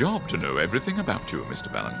my job to know everything about you, Mr.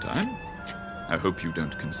 Valentine. I hope you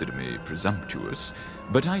don't consider me presumptuous,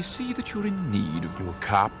 but I see that you're in need of... You a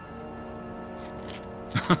cop?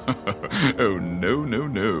 Oh, no, no,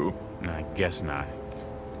 no. I guess not.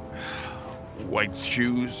 White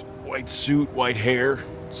shoes, white suit, white hair,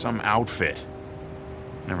 some outfit.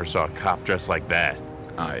 Never saw a cop dressed like that.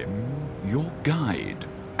 I'm your guide,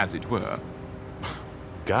 as it were.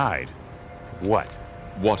 Guide? For what?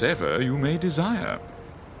 Whatever you may desire.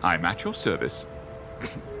 I'm at your service.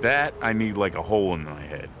 That I need like a hole in my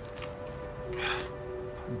head.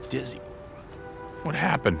 I'm dizzy. What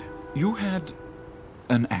happened? You had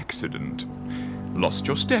an accident. Lost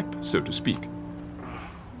your step, so to speak.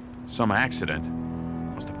 Some accident?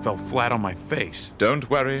 Must have fell flat on my face. Don't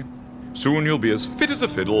worry. Soon you'll be as fit as a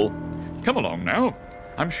fiddle. Come along now.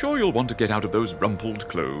 I'm sure you'll want to get out of those rumpled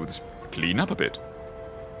clothes. Clean up a bit.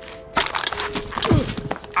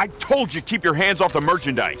 I told you, keep your hands off the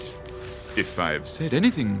merchandise. If I've said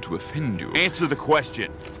anything to offend you... Answer the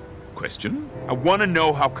question. Question? I want to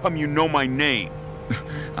know how come you know my name.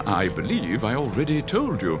 I believe I already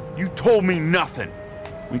told you. You told me nothing.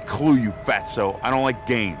 We clue, you fatso. I don't like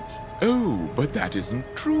games. Oh, but that isn't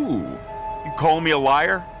true. You calling me a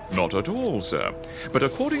liar? Not at all, sir. But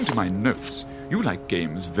according to my notes, you like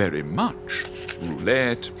games very much.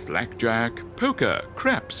 Roulette, blackjack, poker,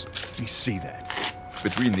 craps. Let me see that.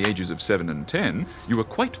 Between the ages of 7 and 10, you were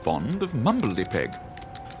quite fond of mumbledy-peg.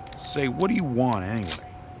 Say, what do you want anyway?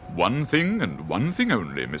 One thing and one thing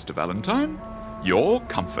only, Mr. Valentine. Your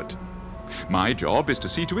comfort. My job is to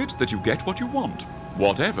see to it that you get what you want,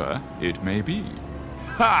 whatever it may be.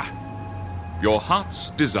 Ha! Your heart's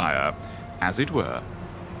desire, as it were.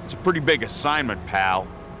 It's a pretty big assignment, pal.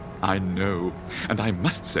 I know, and I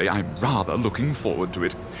must say I'm rather looking forward to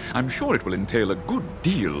it. I'm sure it will entail a good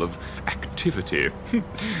deal of activity.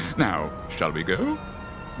 Now, shall we go?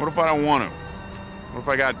 What if I don't want to? What if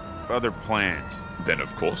I got other plans? Then,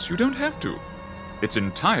 of course, you don't have to. It's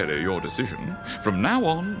entirely your decision. From now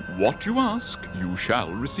on, what you ask, you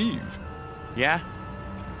shall receive. Yeah?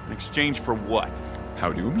 In exchange for what?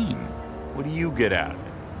 How do you mean? What do you get out of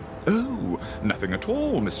it? Oh, nothing at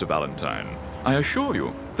all, Mr. Valentine. I assure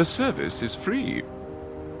you, the service is free.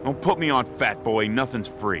 Don't put me on, fat boy. Nothing's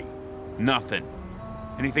free. Nothing.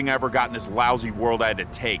 Anything I ever got in this lousy world I had to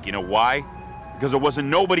take. You know why? Because there wasn't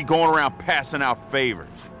nobody going around passing out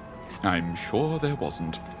favors. I'm sure there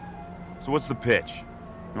wasn't. So what's the pitch?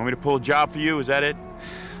 You want me to pull a job for you? Is that it?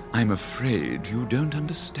 I'm afraid you don't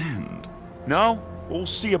understand. No? We'll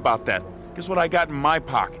see about that. Guess what I got in my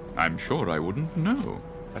pocket? I'm sure I wouldn't know.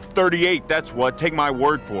 A 38, that's what. Take my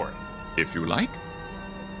word for it. If you like.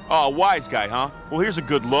 Oh, wise guy, huh? Well, here's a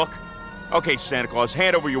good look. Okay, Santa Claus,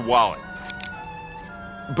 hand over your wallet.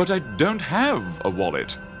 But I don't have a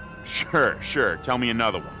wallet. Sure. Tell me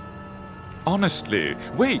another one. Honestly.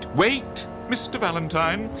 Wait, Mr.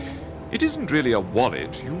 Valentine. It isn't really a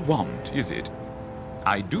wallet you want, is it?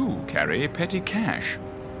 I do carry petty cash.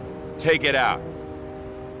 Take it out.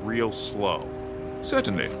 Real slow.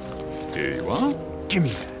 Certainly. Here you are. Give me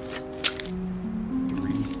that.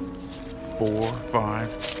 3, 4, 5,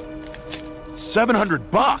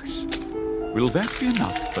 $700. Will that be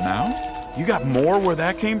enough for now? You got more where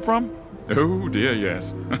that came from? Oh, dear,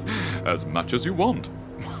 yes. As much as you want.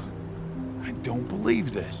 I don't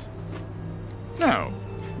believe this. Now,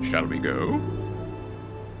 shall we go?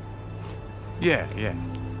 Yeah.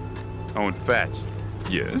 Oh, and Fats.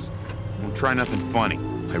 Yes? Don't try nothing funny.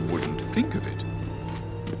 I wouldn't think of it.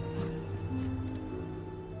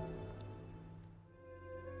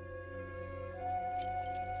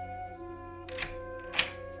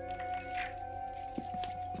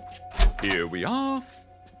 Here we are.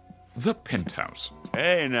 The penthouse.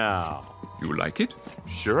 Hey, now. You like it?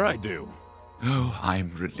 Sure I do. Oh,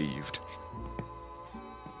 I'm relieved.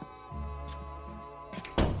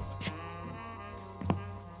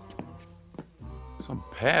 Some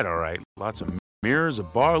pad, all right. Lots of mirrors, a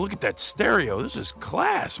bar. Look at that stereo. This is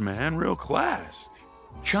class, man. Real class.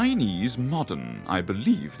 Chinese modern, I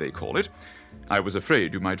believe they call it. I was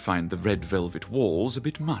afraid you might find the red velvet walls a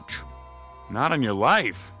bit much. Not on your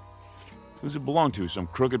life. Who's it belong to? Some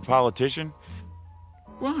crooked politician?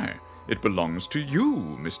 Why, it belongs to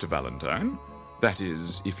you, Mr. Valentine. That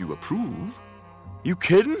is, if you approve. You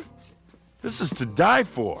kidding? This is to die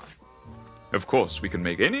for. Of course, we can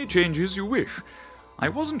make any changes you wish. I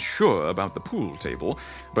wasn't sure about the pool table,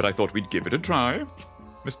 but I thought we'd give it a try.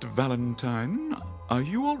 Mr. Valentine, are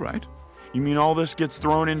you all right? You mean all this gets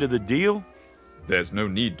thrown into the deal? There's no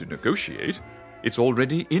need to negotiate. It's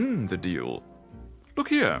already in the deal. Look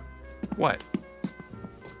here. What?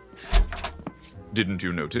 Didn't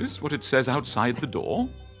you notice what it says outside the door?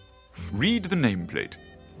 Read the nameplate.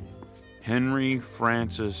 Henry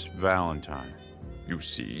Francis Valentine. You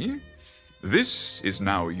see? This is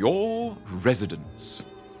now your residence.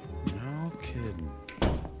 No kidding.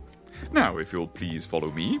 Now, if you'll please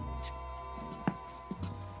follow me.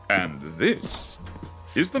 And this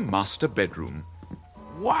is the master bedroom.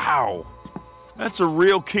 Wow! That's a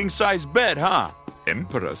real king-size bed, huh?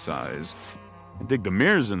 Emperor size. I dig the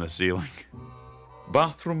mirrors in the ceiling.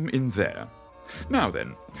 Bathroom in there. Now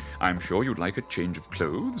then, I'm sure you'd like a change of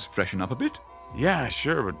clothes, freshen up a bit. Yeah,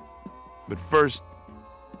 sure, but first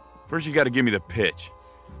you gotta give me the pitch.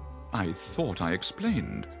 I thought I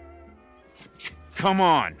explained. Come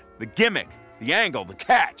on, the gimmick, the angle, the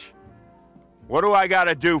catch. What do I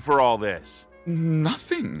gotta do for all this?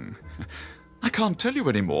 Nothing. I can't tell you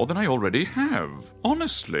any more than I already have,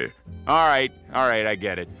 honestly. All right, I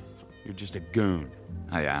get it. You're just a goon.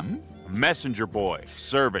 I am? A messenger boy,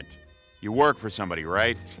 servant. You work for somebody,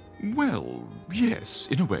 right? Well, yes,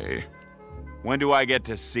 in a way. When do I get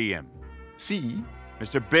to see him? See?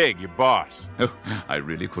 Mr. Big, your boss. Oh, I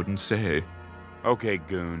really couldn't say. Okay,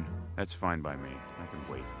 goon. That's fine by me. I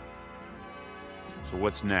can wait. So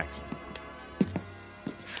what's next?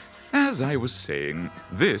 As I was saying,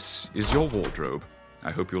 this is your wardrobe.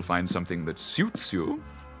 I hope you'll find something that suits you.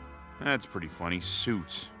 That's pretty funny.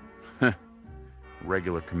 Suits.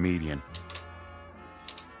 Regular comedian.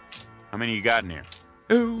 How many you got in here?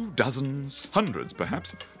 Oh, dozens, hundreds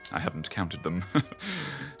perhaps. I haven't counted them.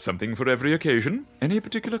 Something for every occasion. Any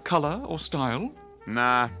particular color or style?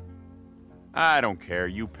 Nah, I don't care.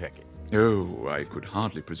 You pick it. Oh, I could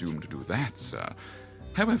hardly presume to do that, sir.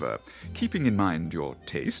 However, keeping in mind your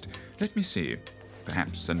taste, let me see.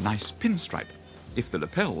 Perhaps a nice pinstripe, if the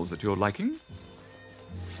lapel's at your liking.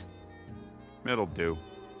 It'll do.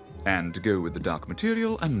 And to go with the dark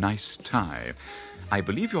material, a nice tie. I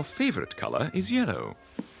believe your favorite color is yellow.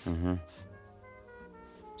 Mm-hmm.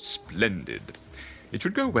 Splendid. It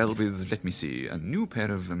should go well with, let me see, a new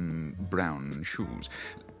pair of brown shoes,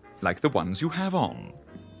 like the ones you have on.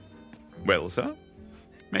 Well, sir?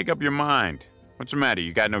 Make up your mind. What's the matter?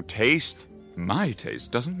 You got no taste? My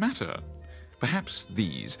taste doesn't matter. Perhaps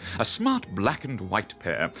these, a smart black and white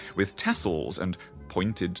pair with tassels and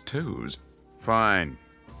pointed toes. Fine.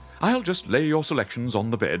 I'll just lay your selections on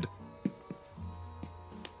the bed.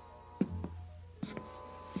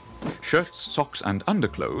 Shirts, socks, and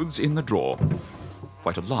underclothes in the drawer.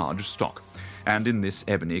 Quite a large stock. And in this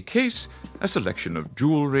ebony case, a selection of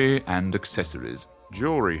jewelry and accessories.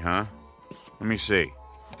 Jewelry, huh? Let me see.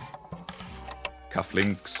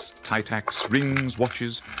 Cufflinks, tie-tacks, rings,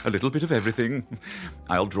 watches, a little bit of everything.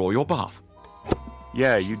 I'll draw your bath.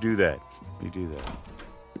 Yeah, you do that. You do that.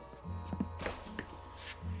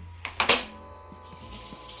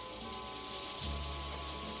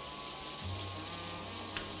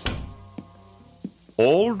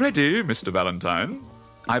 All ready, Mr. Valentine.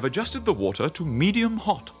 I've adjusted the water to medium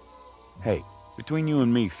hot. Hey, between you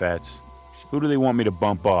and me, Fats, who do they want me to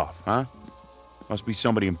bump off, huh? Must be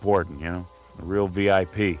somebody important, you know? A real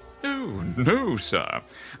VIP. Oh, no, sir.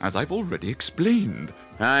 As I've already explained.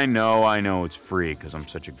 I know, it's free because I'm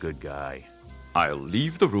such a good guy. I'll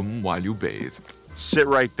leave the room while you bathe. Sit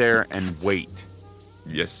right there and wait.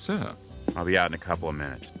 Yes, sir. I'll be out in a couple of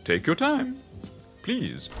minutes. Take your time.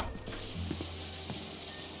 Please.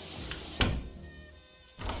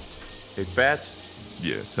 Hey, Fats?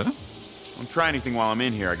 Yes, sir? Don't try anything while I'm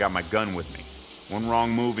in here. I got my gun with me. One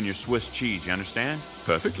wrong move and you're Swiss cheese, you understand?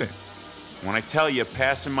 Perfectly. When I tell you,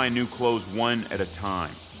 pass in my new clothes one at a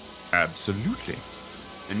time. Absolutely.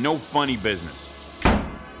 And no funny business.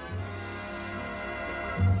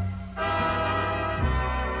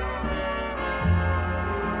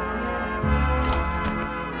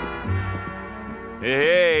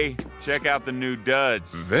 Hey, check out the new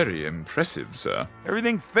duds. Very impressive, sir.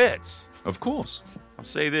 Everything fits. Of course. I'll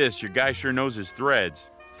say this, your guy sure knows his threads.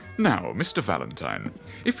 Now, Mr. Valentine,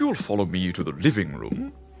 if you'll follow me to the living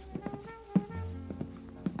room.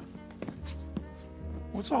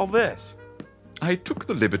 What's all this? I took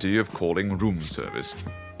the liberty of calling room service.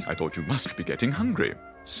 I thought you must be getting hungry.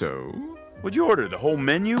 So? What'd you order, the whole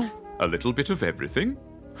menu? A little bit of everything.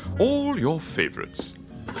 All your favorites.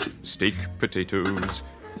 Steak, potatoes,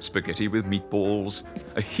 spaghetti with meatballs,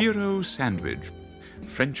 a hero sandwich,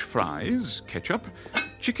 French fries, ketchup,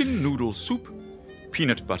 chicken noodle soup,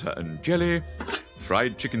 peanut butter and jelly,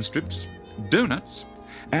 fried chicken strips, donuts,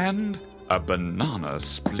 and a banana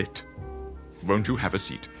split. Won't you have a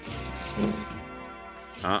seat?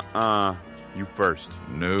 You first.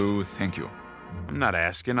 No, thank you. I'm not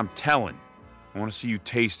asking, I'm telling. I want to see you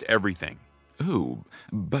taste everything. Oh,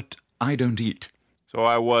 but I don't eat. So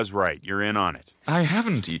I was right. You're in on it. I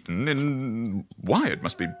haven't eaten in... Why, it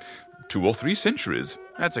must be 2 or 3 centuries.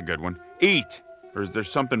 That's a good one. Eat! Or is there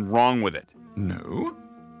something wrong with it? No.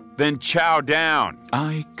 Then chow down.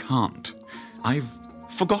 I can't. I've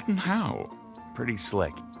forgotten how. Pretty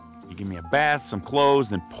slick. You give me a bath, some clothes,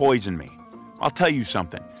 then poison me. I'll tell you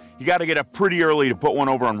something. You gotta get up pretty early to put one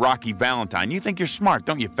over on Rocky Valentine. You think you're smart,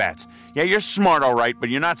 don't you, Fats? Yeah, you're smart, all right, but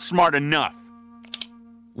you're not smart enough.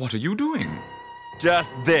 What are you doing?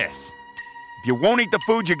 Just this. If you won't eat the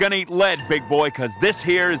food, you're gonna eat lead, big boy, because this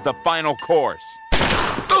here is the final course.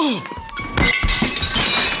 Oh!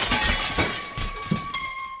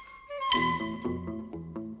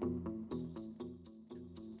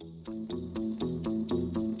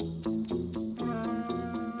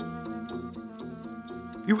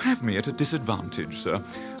 You have me at a disadvantage, sir.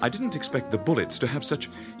 I didn't expect the bullets to have such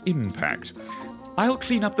impact. I'll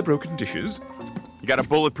clean up the broken dishes. You got a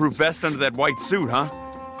bulletproof vest under that white suit, huh?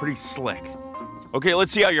 Pretty slick. Okay,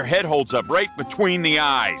 let's see how your head holds up right between the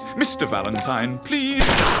eyes. Mr. Valentine, please.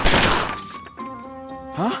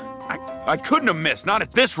 Huh? I couldn't have missed, not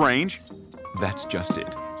at this range. That's just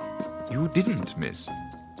it. You didn't miss.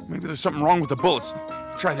 Maybe there's something wrong with the bullets.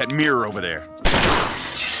 Try that mirror over there.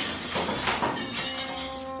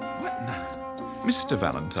 Mr.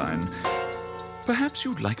 Valentine, perhaps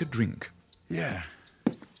you'd like a drink. Yeah.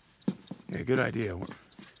 Yeah, good idea.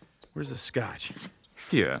 Where's the scotch?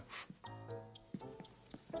 Here.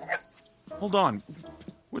 Hold on.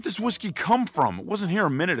 Where'd this whiskey come from? It wasn't here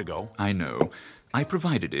a minute ago. I know. I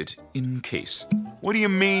provided it in case. What do you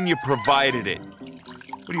mean you provided it?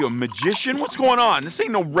 What are you, a magician? What's going on? This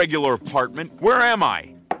ain't no regular apartment. Where am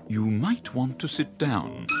I? You might want to sit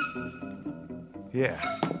down. Yeah.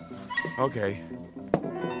 Okay.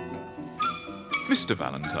 Mr.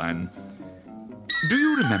 Valentine, do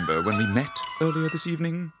you remember when we met earlier this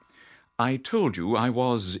evening? I told you I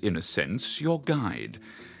was, in a sense, your guide.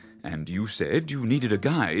 And you said you needed a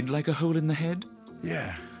guide like a hole in the head?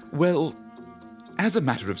 Yeah. Well, as a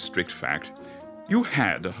matter of strict fact, you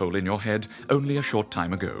had a hole in your head only a short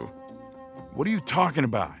time ago. What are you talking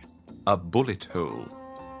about? A bullet hole.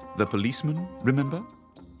 The policeman, remember?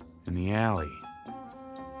 In the alley.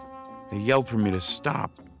 They yelled for me to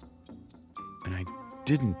stop. And I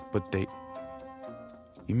didn't, but they...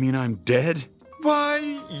 You mean I'm dead?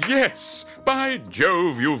 Why, yes! By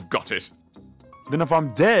Jove, you've got it. Then if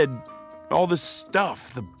I'm dead, all this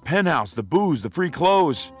stuff, the penthouse, the booze, the free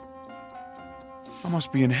clothes... I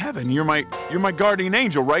must be in heaven. You're my guardian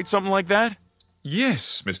angel, right? Something like that?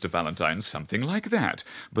 Yes, Mr. Valentine, something like that.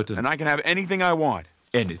 But And I can have anything I want.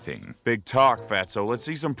 Anything. Big talk, Fatso. Let's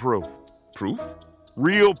see some proof. Proof?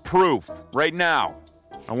 Real proof. Right now.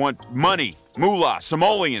 I want money, moolah,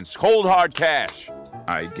 simoleons, cold hard cash.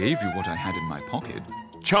 I gave you what I had in my pocket.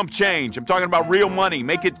 Chump change. I'm talking about real money.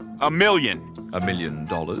 Make it $1 million. $1 million?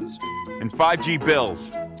 And 5G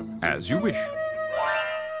bills. As you wish.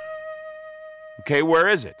 Okay, where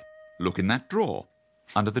is it? Look in that drawer,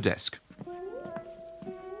 under the desk.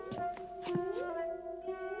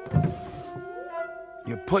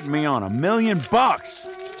 You're putting me on $1 million.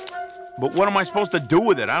 But what am I supposed to do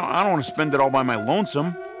with it? I don't want to spend it all by my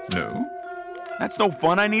lonesome. No? That's no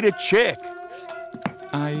fun. I need a chick.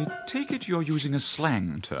 I take it you're using a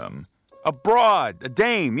slang term. A broad, a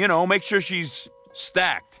dame, make sure she's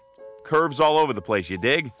stacked. Curves all over the place, you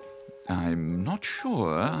dig? I'm not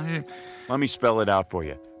sure. Let me spell it out for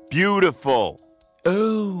you. Beautiful.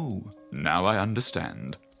 Oh, now I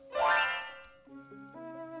understand.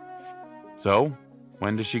 So,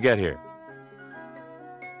 when does she get here?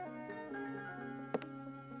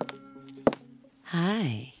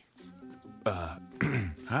 Hi.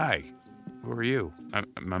 Hi. Who are you?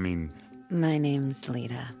 I mean... My name's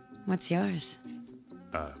Lita. What's yours?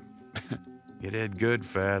 You did good,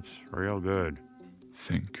 Fats. Real good.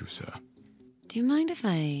 Thank you, sir. Do you mind if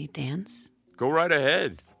I dance? Go right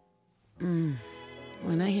ahead. When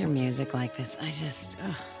I hear music like this,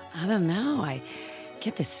 I don't know. I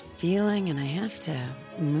get this feeling and I have to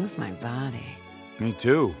move my body. Me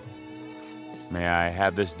too. May I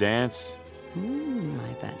have this dance?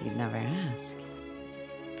 I thought you'd never ask.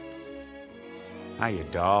 Hiya,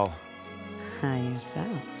 doll. Hi,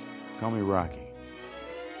 yourself. Call me Rocky.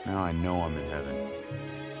 Now I know I'm in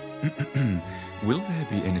heaven. Will there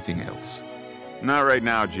be anything else? Not right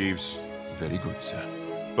now, Jeeves. Very good, sir.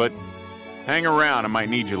 But hang around. I might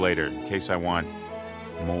need you later in case I want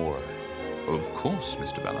more. Of course,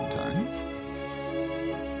 Mr. Valentine.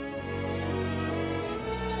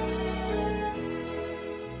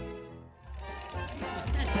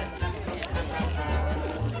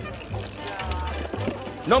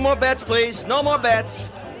 No more bets, please. No more bets.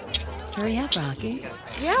 Hurry up, Rocky.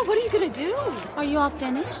 Yeah, what are you gonna do? Are you all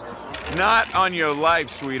finished? Not on your life,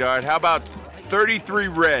 sweetheart. How about 33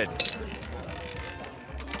 red?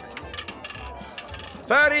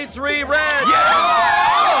 33 red! Yeah!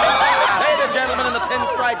 Hey, the gentleman in the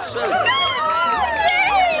pinstripe suit.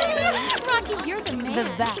 Rocky, you're the man. The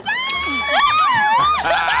best.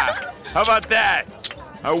 How about that?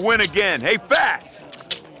 I win again. Hey, Fats!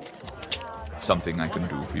 Something I can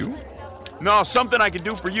do for you? No, something I can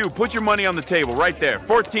do for you. Put your money on the table right there.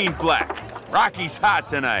 14 black. Rocky's hot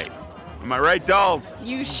tonight. Am I right, dolls?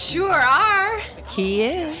 You sure are. He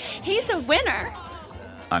is. He's a winner.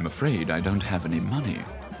 I'm afraid I don't have any money.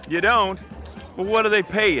 You don't? Well, what do they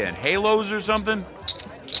pay you in? Halos or something?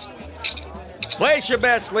 Place your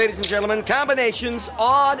bets, ladies and gentlemen. Combinations,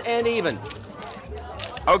 odd and even.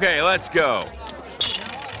 Okay, let's go.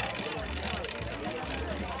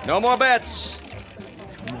 No more bets.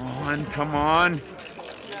 Come on.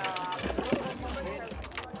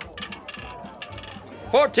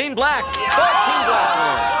 14 black. 14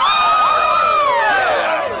 black.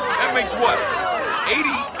 That makes what?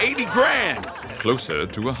 80 grand. Closer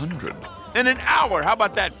to 100. In an hour. How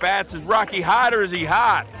about that, Fats? Is Rocky hot or is he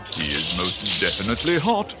hot? He is most definitely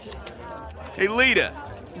hot. Hey, Lita.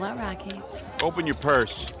 What, Rocky? Open your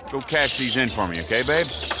purse. Go cash these in for me, okay, babe?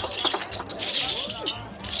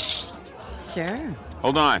 Sure.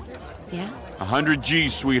 Hold on. Yeah? 100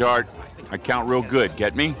 G's, sweetheart. I count real good.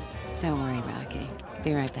 Get me? Don't worry, Rocky.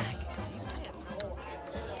 Be right back.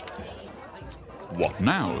 What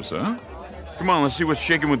now, sir? Come on, let's see what's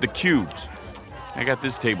shaking with the cubes. I got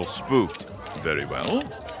this table spooked. Very well.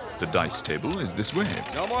 The dice table is this way.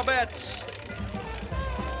 No more bets.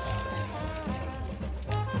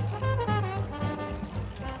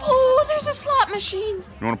 Oh, there's a slot machine.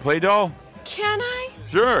 You want to play, doll? Can I?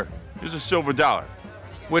 Sure. Here's a silver dollar.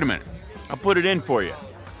 Wait a minute. I'll put it in for you.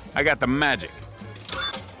 I got the magic.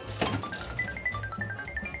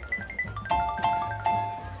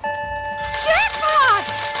 Jackpot!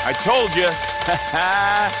 I told you.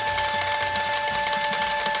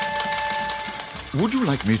 Would you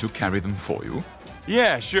like me to carry them for you?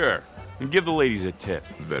 Yeah, sure. And give the ladies a tip.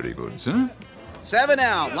 Very good, sir. 7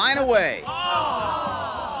 out. Line away.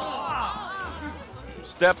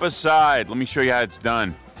 Step aside. Let me show you how it's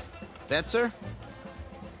done. That, sir?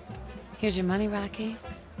 Here's your money, Rocky.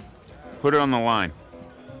 Put it on the line.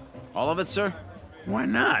 All of it, sir? Why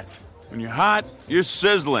not? When you're hot, you're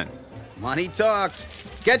sizzling. Money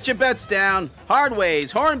talks. Get your bets down. Hard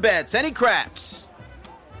ways, horn bets, any craps.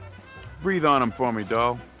 Breathe on them for me,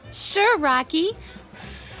 doll. Sure, Rocky.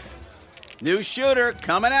 New shooter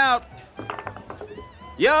coming out.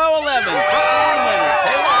 Yo, 11. Frontline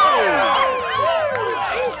winner.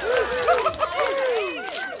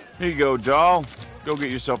 Here you go, doll. Go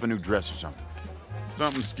get yourself a new dress or something.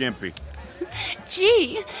 Something skimpy.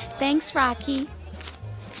 Gee, thanks, Rocky.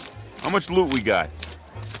 How much loot we got?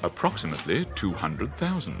 Approximately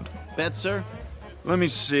 200,000. Bet, sir? Let me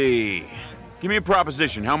see. Give me a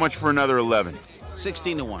proposition. How much for another 11?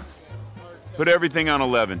 16 to 1. Put everything on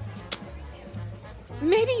 11.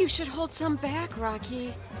 Maybe you should hold some back,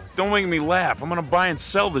 Rocky. Don't make me laugh. I'm gonna buy and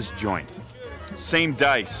sell this joint. Same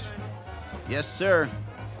dice. Yes, sir.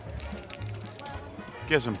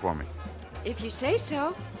 Guess them for me. If you say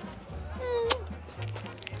so.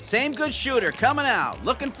 Same good shooter coming out,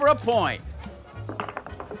 looking for a point.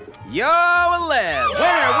 Yo, 11.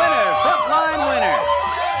 Winner, frontline winner.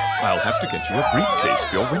 I'll have to get you a briefcase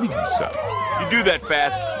for your winnings, sir. You do that,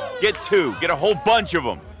 Fats. Get 2. Get a whole bunch of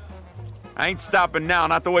them. I ain't stopping now,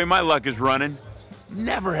 not the way my luck is running.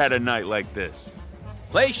 Never had a night like this.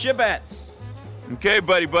 Place your bets. Okay,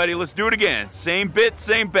 buddy, let's do it again. Same bit,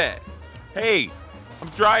 same bet. Hey, I'm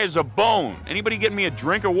dry as a bone. Anybody get me a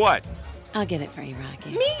drink or what? I'll get it for you,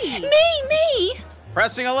 Rocky. Me!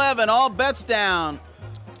 Pressing 11, all bets down.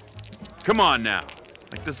 Come on now.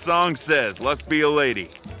 Like the song says, luck be a lady.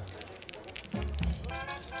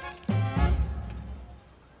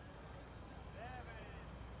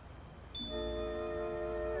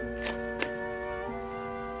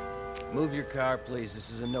 Move your car, please.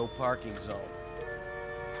 This is a no parking zone.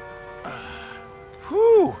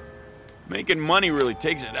 Whew. Making money really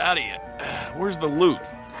takes it out of you. Where's the loot?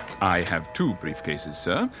 I have 2 briefcases,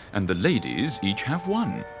 sir, and the ladies each have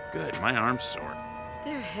 1. Good, my arm's sore.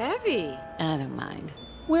 They're heavy. I don't mind.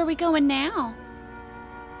 Where are we going now?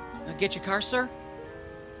 Get your car, sir?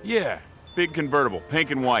 Yeah, big convertible,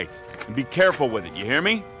 pink and white. And be careful with it, you hear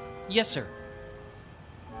me? Yes, sir.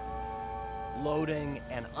 Loading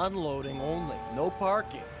and unloading only. No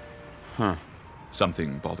parking. Huh.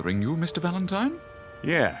 Something bothering you, Mr. Valentine?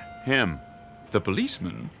 Yeah, him. The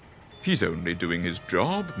policeman? He's only doing his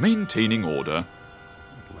job, maintaining order.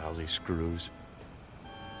 Lousy screws.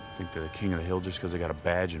 Think they're the king of the hill just because they got a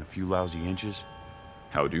badge and a few lousy inches?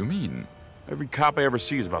 How do you mean? Every cop I ever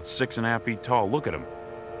see is about 6.5 feet tall. Look at him.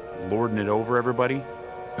 Lording it over everybody.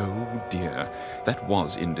 Oh, dear. That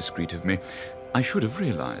was indiscreet of me. I should have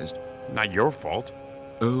realized. Not your fault.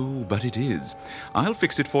 Oh, but it is. I'll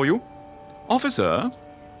fix it for you. Officer?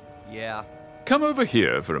 Yeah? Come over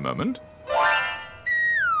here for a moment.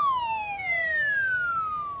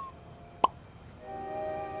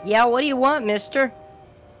 Yeah, what do you want, mister?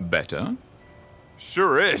 Better?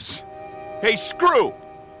 Sure is. Hey, Screw!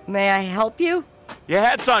 May I help you? Your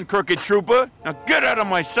hat's on, crooked trooper. Now get out of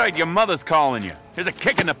my sight. Your mother's calling you. Here's a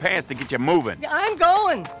kick in the pants to get you moving. I'm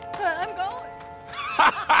going.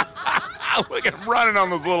 Look at him running on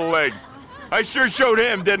those little legs. I sure showed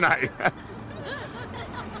him, didn't I?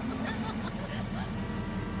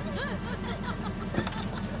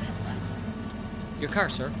 Your car,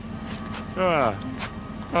 sir.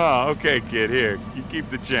 Oh, okay, kid. Here, you keep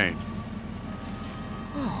the change.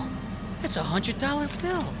 Oh, it's $100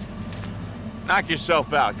 bill. Knock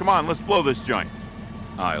yourself out. Come on, let's blow this joint.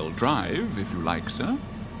 I'll drive if you like, sir.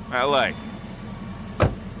 I like.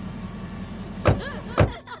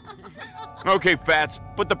 Okay, Fats,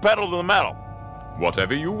 put the pedal to the metal.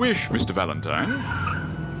 Whatever you wish, Mr. Valentine.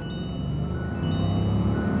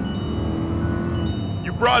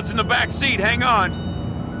 You broads in the back seat, hang on.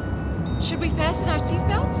 Should we fasten our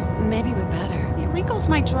seatbelts? Maybe we better. It wrinkles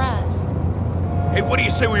my dress. Hey, what do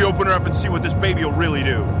you say we open her up and see what this baby will really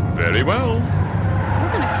do? Very well.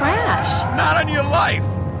 We're gonna crash. Not on your life.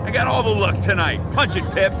 I got all the luck tonight. Punch it,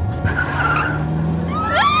 Pip.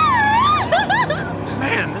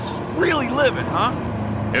 Man, this is really living, huh?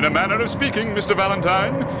 In a manner of speaking, Mr.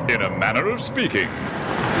 Valentine. In a manner of speaking.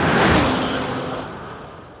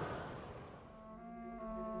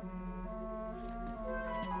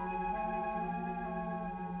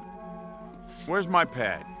 Where's my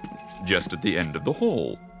pad? Just at the end of the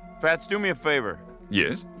hall. Fats, do me a favor.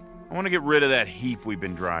 Yes? I want to get rid of that heap we've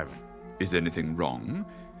been driving. Is anything wrong?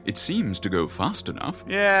 It seems to go fast enough.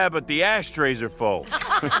 Yeah, but the ashtrays are full.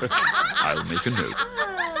 I'll make a note.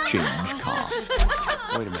 Change car.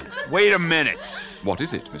 Wait a minute. Wait a minute. What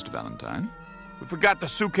is it, Mr. Valentine? We forgot the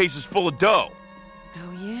suitcases full of dough.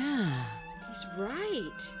 Oh, yeah. He's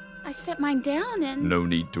right. I set mine down and... No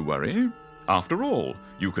need to worry. After all,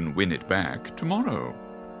 you can win it back tomorrow.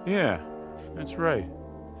 Yeah, that's right.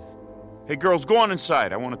 Hey, girls, go on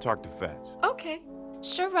inside. I want to talk to Fats. Okay.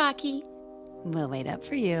 Sure, Rocky. We'll wait up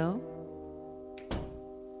for you.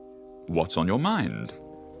 What's on your mind?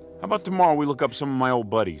 How about tomorrow we look up some of my old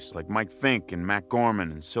buddies, like Mike Fink and Matt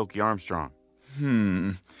Gorman and Silky Armstrong?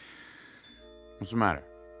 What's the matter?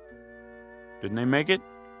 Didn't they make it?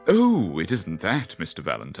 Oh, it isn't that, Mr.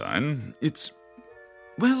 Valentine. It's...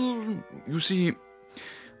 Well, you see,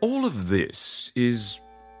 all of this is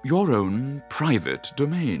your own private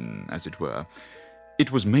domain, as it were.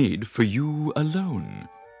 It was made for you alone.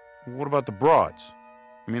 What about the broads?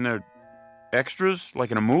 I mean, they're extras,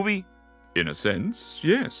 like in a movie? In a sense,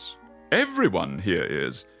 yes. Everyone here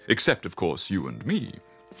is, except, of course, you and me.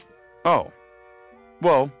 Oh.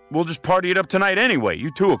 Well, we'll just party it up tonight anyway.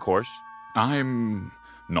 You too, of course. I'm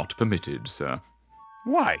not permitted, sir.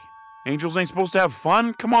 Why? Angels ain't supposed to have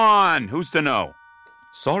fun? Come on, who's to know?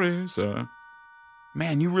 Sorry, sir.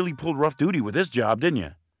 Man, you really pulled rough duty with this job, didn't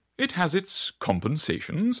you? It has its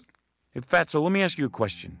compensations. Hey, Fatso, let me ask you a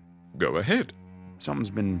question. Go ahead. Something's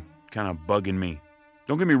been kind of bugging me.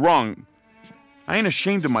 Don't get me wrong. I ain't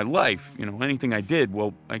ashamed of my life. You know, anything I did,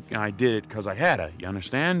 well, I did it because I had to. You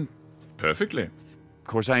understand? Perfectly. Of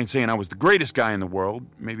course, I ain't saying I was the greatest guy in the world.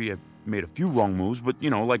 Maybe I made a few wrong moves, but, you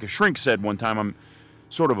know, like a shrink said one time, I'm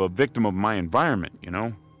sort of a victim of my environment, you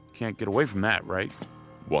know? Can't get away from that, right?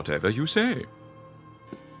 Whatever you say.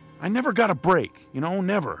 I never got a break, you know,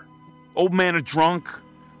 never. Old man a drunk,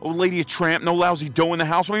 old lady a tramp, no lousy dough in the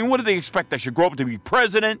house. I mean, what do they expect? I should grow up to be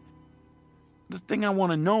president? The thing I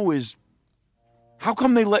want to know is, how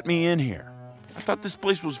come they let me in here? I thought this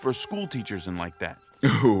place was for school teachers and like that.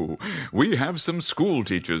 Oh, we have some school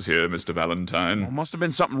teachers here, Mr. Valentine. Well, must have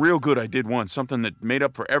been something real good I did once, something that made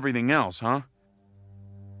up for everything else, huh?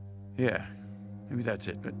 Yeah, maybe that's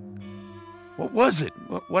it, but what was it?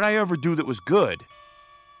 What'd I ever do that was good?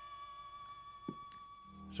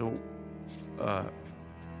 So, how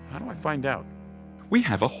do I find out? We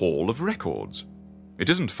have a hall of records. It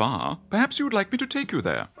isn't far. Perhaps you would like me to take you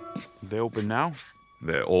there. They open now?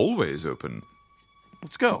 They're always open.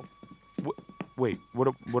 Let's go. Wait,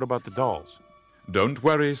 what about the dolls? Don't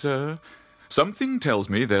worry, sir. Something tells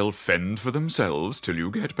me they'll fend for themselves till you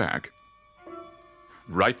get back.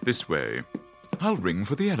 Right this way. I'll ring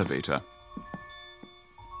for the elevator.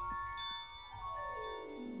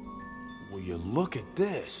 Will you look at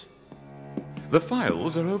this? The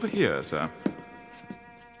files are over here, sir.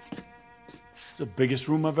 It's the biggest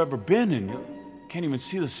room I've ever been in. You can't even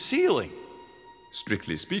see the ceiling.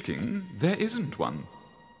 Strictly speaking, there isn't one.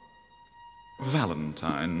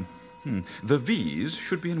 Valentine. The V's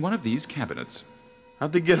should be in one of these cabinets.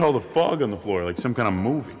 How'd they get all the fog on the floor, like some kind of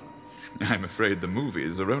movie? I'm afraid the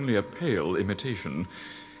movies are only a pale imitation.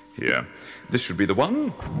 Here, this should be the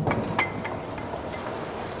one.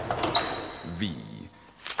 V.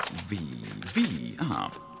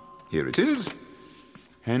 Ah, here it is.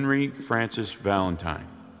 Henry Francis Valentine.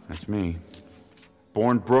 That's me.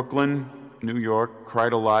 Born Brooklyn, New York,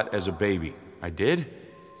 cried a lot as a baby. I did?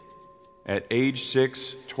 At age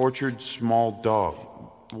 6, tortured small dog.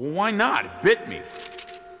 Well, why not? It bit me.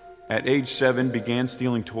 At age 7, began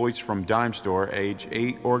stealing toys from dime store. Age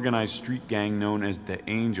 8, organized street gang known as the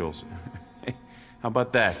Angels. How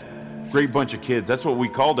about that? Great bunch of kids. That's what we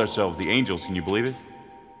called ourselves, the Angels. Can you believe it?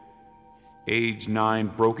 Age 9,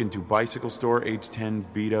 broke into bicycle store. Age 10,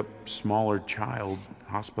 beat up smaller child,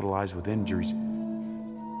 hospitalized with injuries.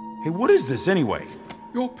 Hey, what is this anyway?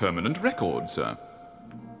 Your permanent record, sir.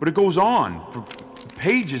 But it goes on for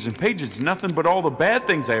pages and pages. Nothing but all the bad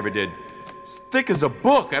things I ever did. It's thick as a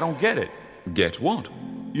book. I don't get it. Get what?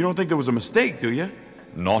 You don't think there was a mistake, do you?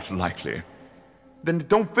 Not likely. Then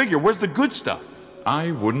don't figure. Where's the good stuff?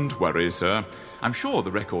 I wouldn't worry, sir. I'm sure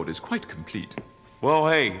the record is quite complete. Well,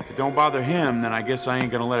 hey, if it don't bother him, then I guess I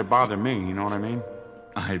ain't gonna let it bother me, you know what I mean?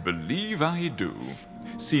 I believe I do.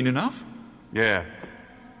 Seen enough? Yeah,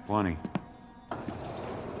 plenty.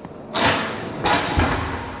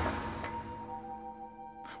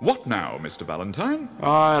 What now, Mr. Valentine?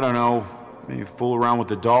 I don't know. Maybe fool around with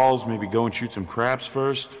the dolls, maybe go and shoot some craps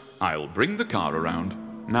first. I'll bring the car around.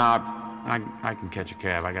 Nah, I can catch a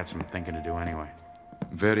cab. I got some thinking to do anyway.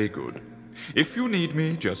 Very good. If you need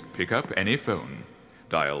me, just pick up any phone.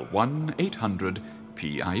 Dial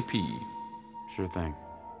 1-800-PIP. Sure thing.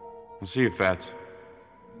 I'll see you, Fats.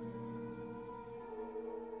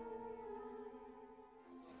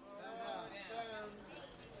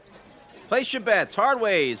 Place your bets, hard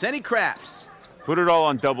ways, any craps. Put it all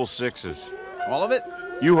on double sixes. All of it?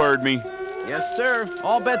 You heard me. Yes, sir.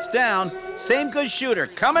 All bets down. Same good shooter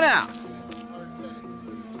coming out.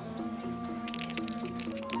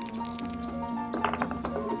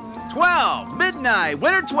 $12, midnight,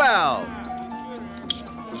 winner 12.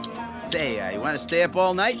 Say, you want to stay up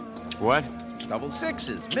all night? What? Double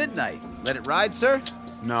sixes, midnight. Let it ride, sir?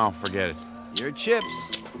 No, forget it. Your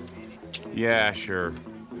chips. Yeah, sure.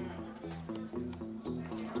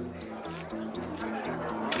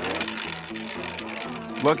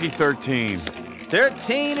 Lucky 13.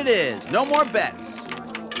 13 it is. No more bets.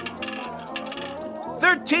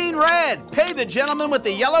 13 red. Pay the gentleman with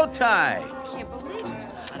the yellow tie. Can't believe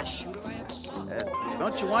it. How to shoot a lamp song.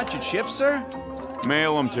 Don't you want your chips, sir?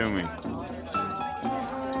 Mail them to me.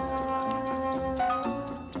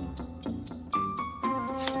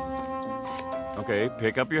 Okay,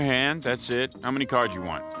 pick up your hand. That's it. How many cards you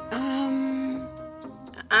want?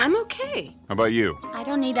 I'm okay. How about you? I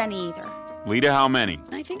don't need any either. Lita, how many?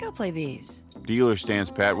 I think I'll play these. Dealer stands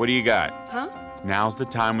pat. What do you got? Huh? Now's the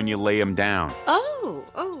time when you lay them down. Oh.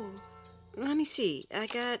 Let me see. I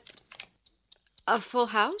got a full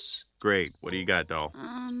house. Great. What do you got, doll?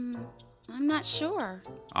 I'm not sure.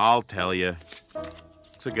 I'll tell you.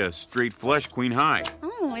 Looks like a straight flush queen high.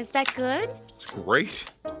 Oh, is that good? It's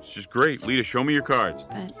great. It's just great. Lita, show me your cards.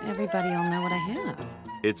 But everybody will know what I have.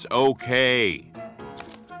 It's okay.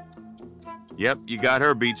 Yep, you got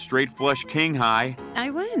her beat. Straight flush king high. I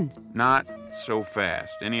win. Not so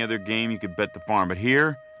fast. Any other game you could bet the farm. But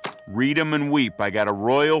here, read 'em and weep. I got a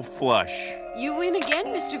royal flush. You win again,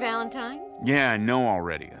 Mr. Valentine. Yeah, I know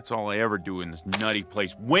already. That's all I ever do in this nutty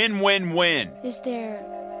place. Win, win, win. Is there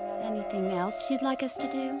anything else you'd like us to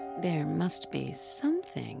do? There must be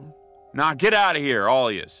something. Nah, get out of here, all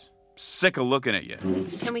of yous. Sick of looking at you.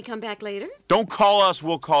 Can we come back later? Don't call us,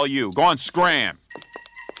 we'll call you. Go on, scram.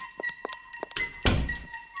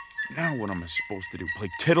 Now what am I supposed to do? Play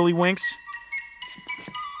tiddlywinks?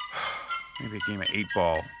 Maybe a game of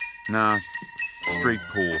 8-ball. Nah, straight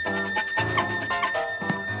pool.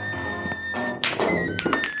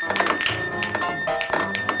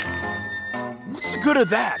 What's the good of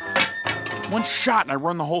that? One shot and I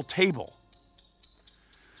run the whole table.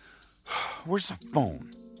 Where's the phone?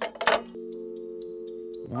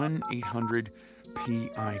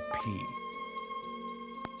 1-800-PIP.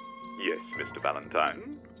 Yes, Mr.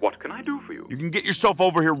 Valentine. What can I do for you? You can get yourself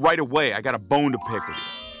over here right away. I got a bone to pick with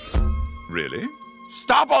you. Really?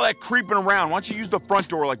 Stop all that creeping around. Why don't you use the front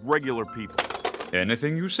door like regular people?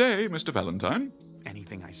 Anything you say, Mr. Valentine.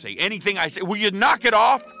 Anything I say. Anything I say. Will you knock it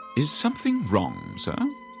off? Is something wrong, sir?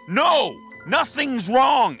 No! Nothing's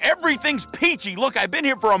wrong. Everything's peachy. Look, I've been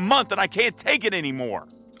here for a month and I can't take it anymore.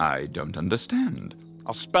 I don't understand.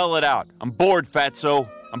 I'll spell it out. I'm bored, Fatso.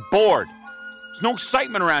 I'm bored. There's no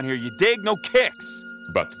excitement around here, you dig? No kicks.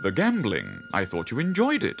 But the gambling, I thought you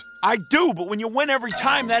enjoyed it. I do, but when you win every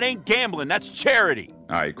time, that ain't gambling. That's charity.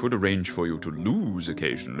 I could arrange for you to lose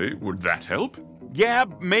occasionally. Would that help? Yeah,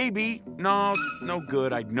 maybe. No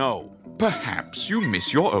good, I'd know. Perhaps you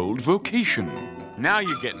miss your old vocation. Now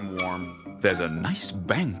you're getting warm. There's a nice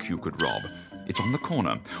bank you could rob. It's on the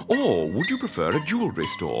corner. Or would you prefer a jewelry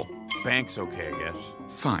store? Bank's okay, I guess.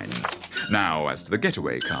 Fine. Now, as to the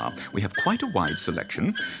getaway car, we have quite a wide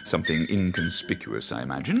selection. Something inconspicuous, I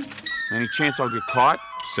imagine. Any chance I'll get caught?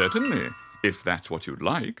 Certainly, if that's what you'd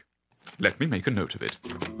like. Let me make a note of it.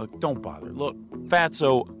 Look, don't bother. Look,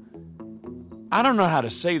 Fatso, I don't know how to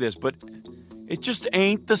say this, but it just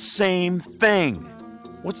ain't the same thing.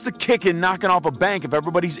 What's the kick in knocking off a bank if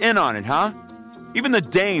everybody's in on it, huh? Even the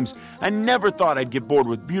dames. I never thought I'd get bored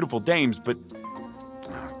with beautiful dames, but...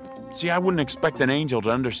 See, I wouldn't expect an angel to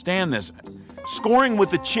understand this. Scoring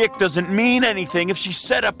with a chick doesn't mean anything if she's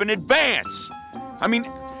set up in advance. I mean,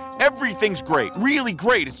 everything's great, really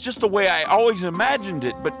great. It's just the way I always imagined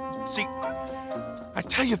it. But, see, I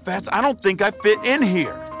tell you, Fats, I don't think I fit in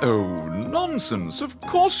here. Oh, nonsense. Of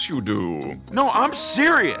course you do. No, I'm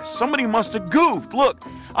serious. Somebody must have goofed. Look,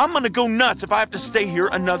 I'm gonna go nuts if I have to stay here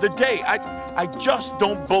another day. I just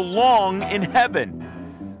don't belong in heaven.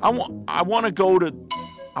 I want to go to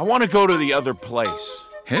the other place.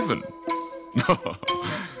 Heaven?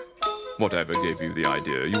 Whatever gave you the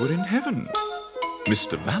idea you were in heaven?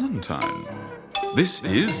 Mr. Valentine, this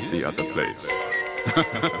is the other place.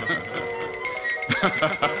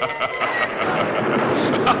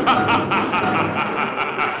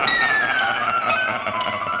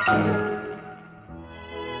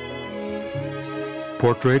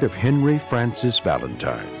 Portrait of Henry Francis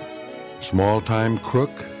Valentine. Small-time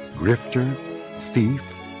crook, grifter, thief,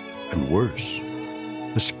 and worse.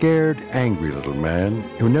 A scared, angry little man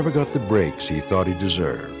who never got the breaks he thought he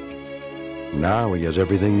deserved. Now he has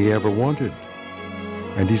everything he ever wanted.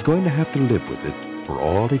 And he's going to have to live with it for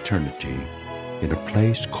all eternity in a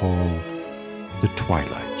place called the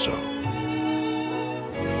Twilight Zone.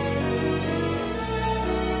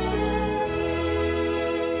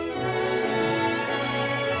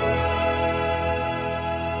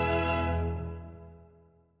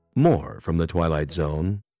 More from the Twilight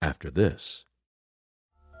Zone after this.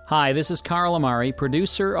 Hi, this is Carl Amari,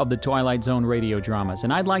 producer of the Twilight Zone radio dramas,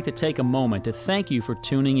 and I'd like to take a moment to thank you for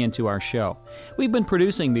tuning into our show. We've been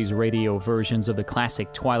producing these radio versions of the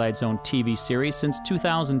classic Twilight Zone TV series since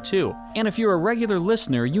 2002, and if you're a regular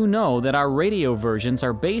listener, you know that our radio versions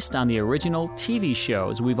are based on the original TV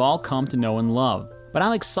shows we've all come to know and love. But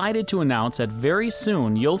I'm excited to announce that very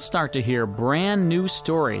soon you'll start to hear brand new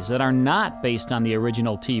stories that are not based on the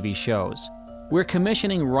original TV shows. We're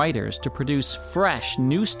commissioning writers to produce fresh,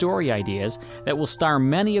 new story ideas that will star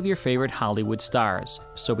many of your favorite Hollywood stars,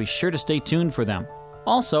 so be sure to stay tuned for them.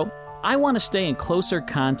 Also, I want to stay in closer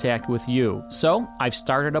contact with you, so I've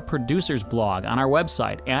started a producer's blog on our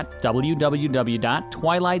website at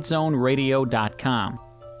www.twilightzoneradio.com.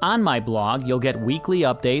 On my blog, you'll get weekly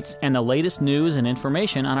updates and the latest news and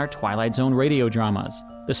information on our Twilight Zone radio dramas,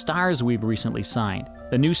 the stars we've recently signed,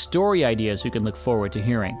 the new story ideas you can look forward to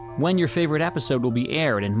hearing, when your favorite episode will be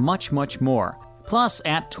aired, and much, much more. Plus,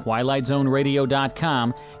 at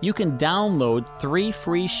twilightzoneradio.com, you can download 3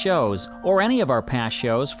 free shows or any of our past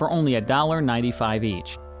shows for only $1.95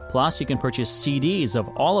 each. Plus, you can purchase CDs of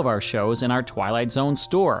all of our shows in our Twilight Zone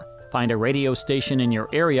store. Find a radio station in your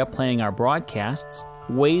area playing our broadcasts,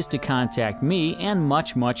 ways to contact me, and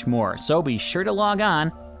much, much more. So be sure to log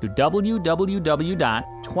on to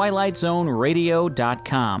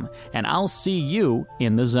www.twilightzoneradio.com, and I'll see you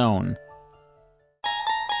in the zone.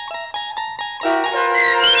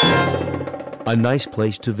 A Nice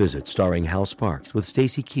Place to Visit, starring Hal Sparks with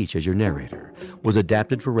Stacy Keach as your narrator, was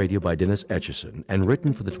adapted for radio by Dennis Etchison and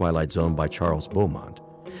written for The Twilight Zone by Charles Beaumont.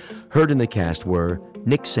 Heard in the cast were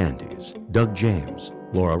Nick Sandys, Doug James,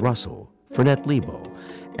 Laura Russell, Fernette Lebo,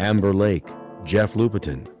 Amber Lake, Jeff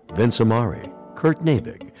Lupetin, Vince Amari, Kurt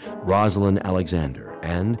Nabig, Rosalind Alexander,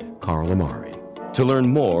 and Carl Amari. To learn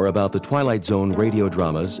more about the Twilight Zone radio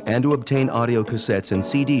dramas and to obtain audio cassettes and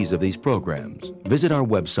CDs of these programs, visit our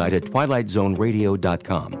website at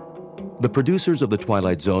twilightzoneradio.com. The producers of The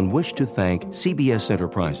Twilight Zone wish to thank CBS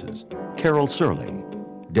Enterprises, Carol Serling,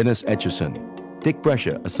 Dennis Etchison, Dick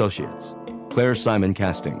Brescia Associates, Claire Simon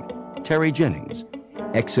Casting, Terry Jennings,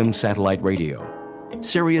 XM Satellite Radio,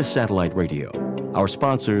 Sirius Satellite Radio, our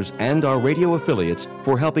sponsors, and our radio affiliates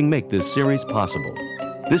for helping make this series possible.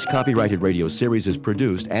 This copyrighted radio series is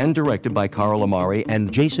produced and directed by Carl Amari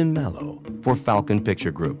and Jason Mallow for Falcon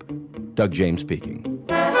Picture Group. Doug James speaking.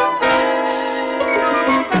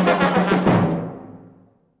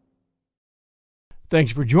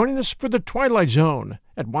 Thanks for joining us for the Twilight Zone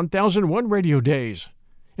at 1001 Radio Days.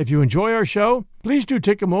 If you enjoy our show, please do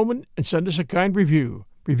take a moment and send us a kind review.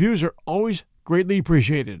 Reviews are always greatly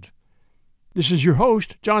appreciated. This is your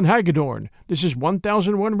host, John Hagedorn. This is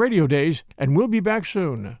 1001 Radio Days, and we'll be back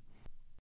soon.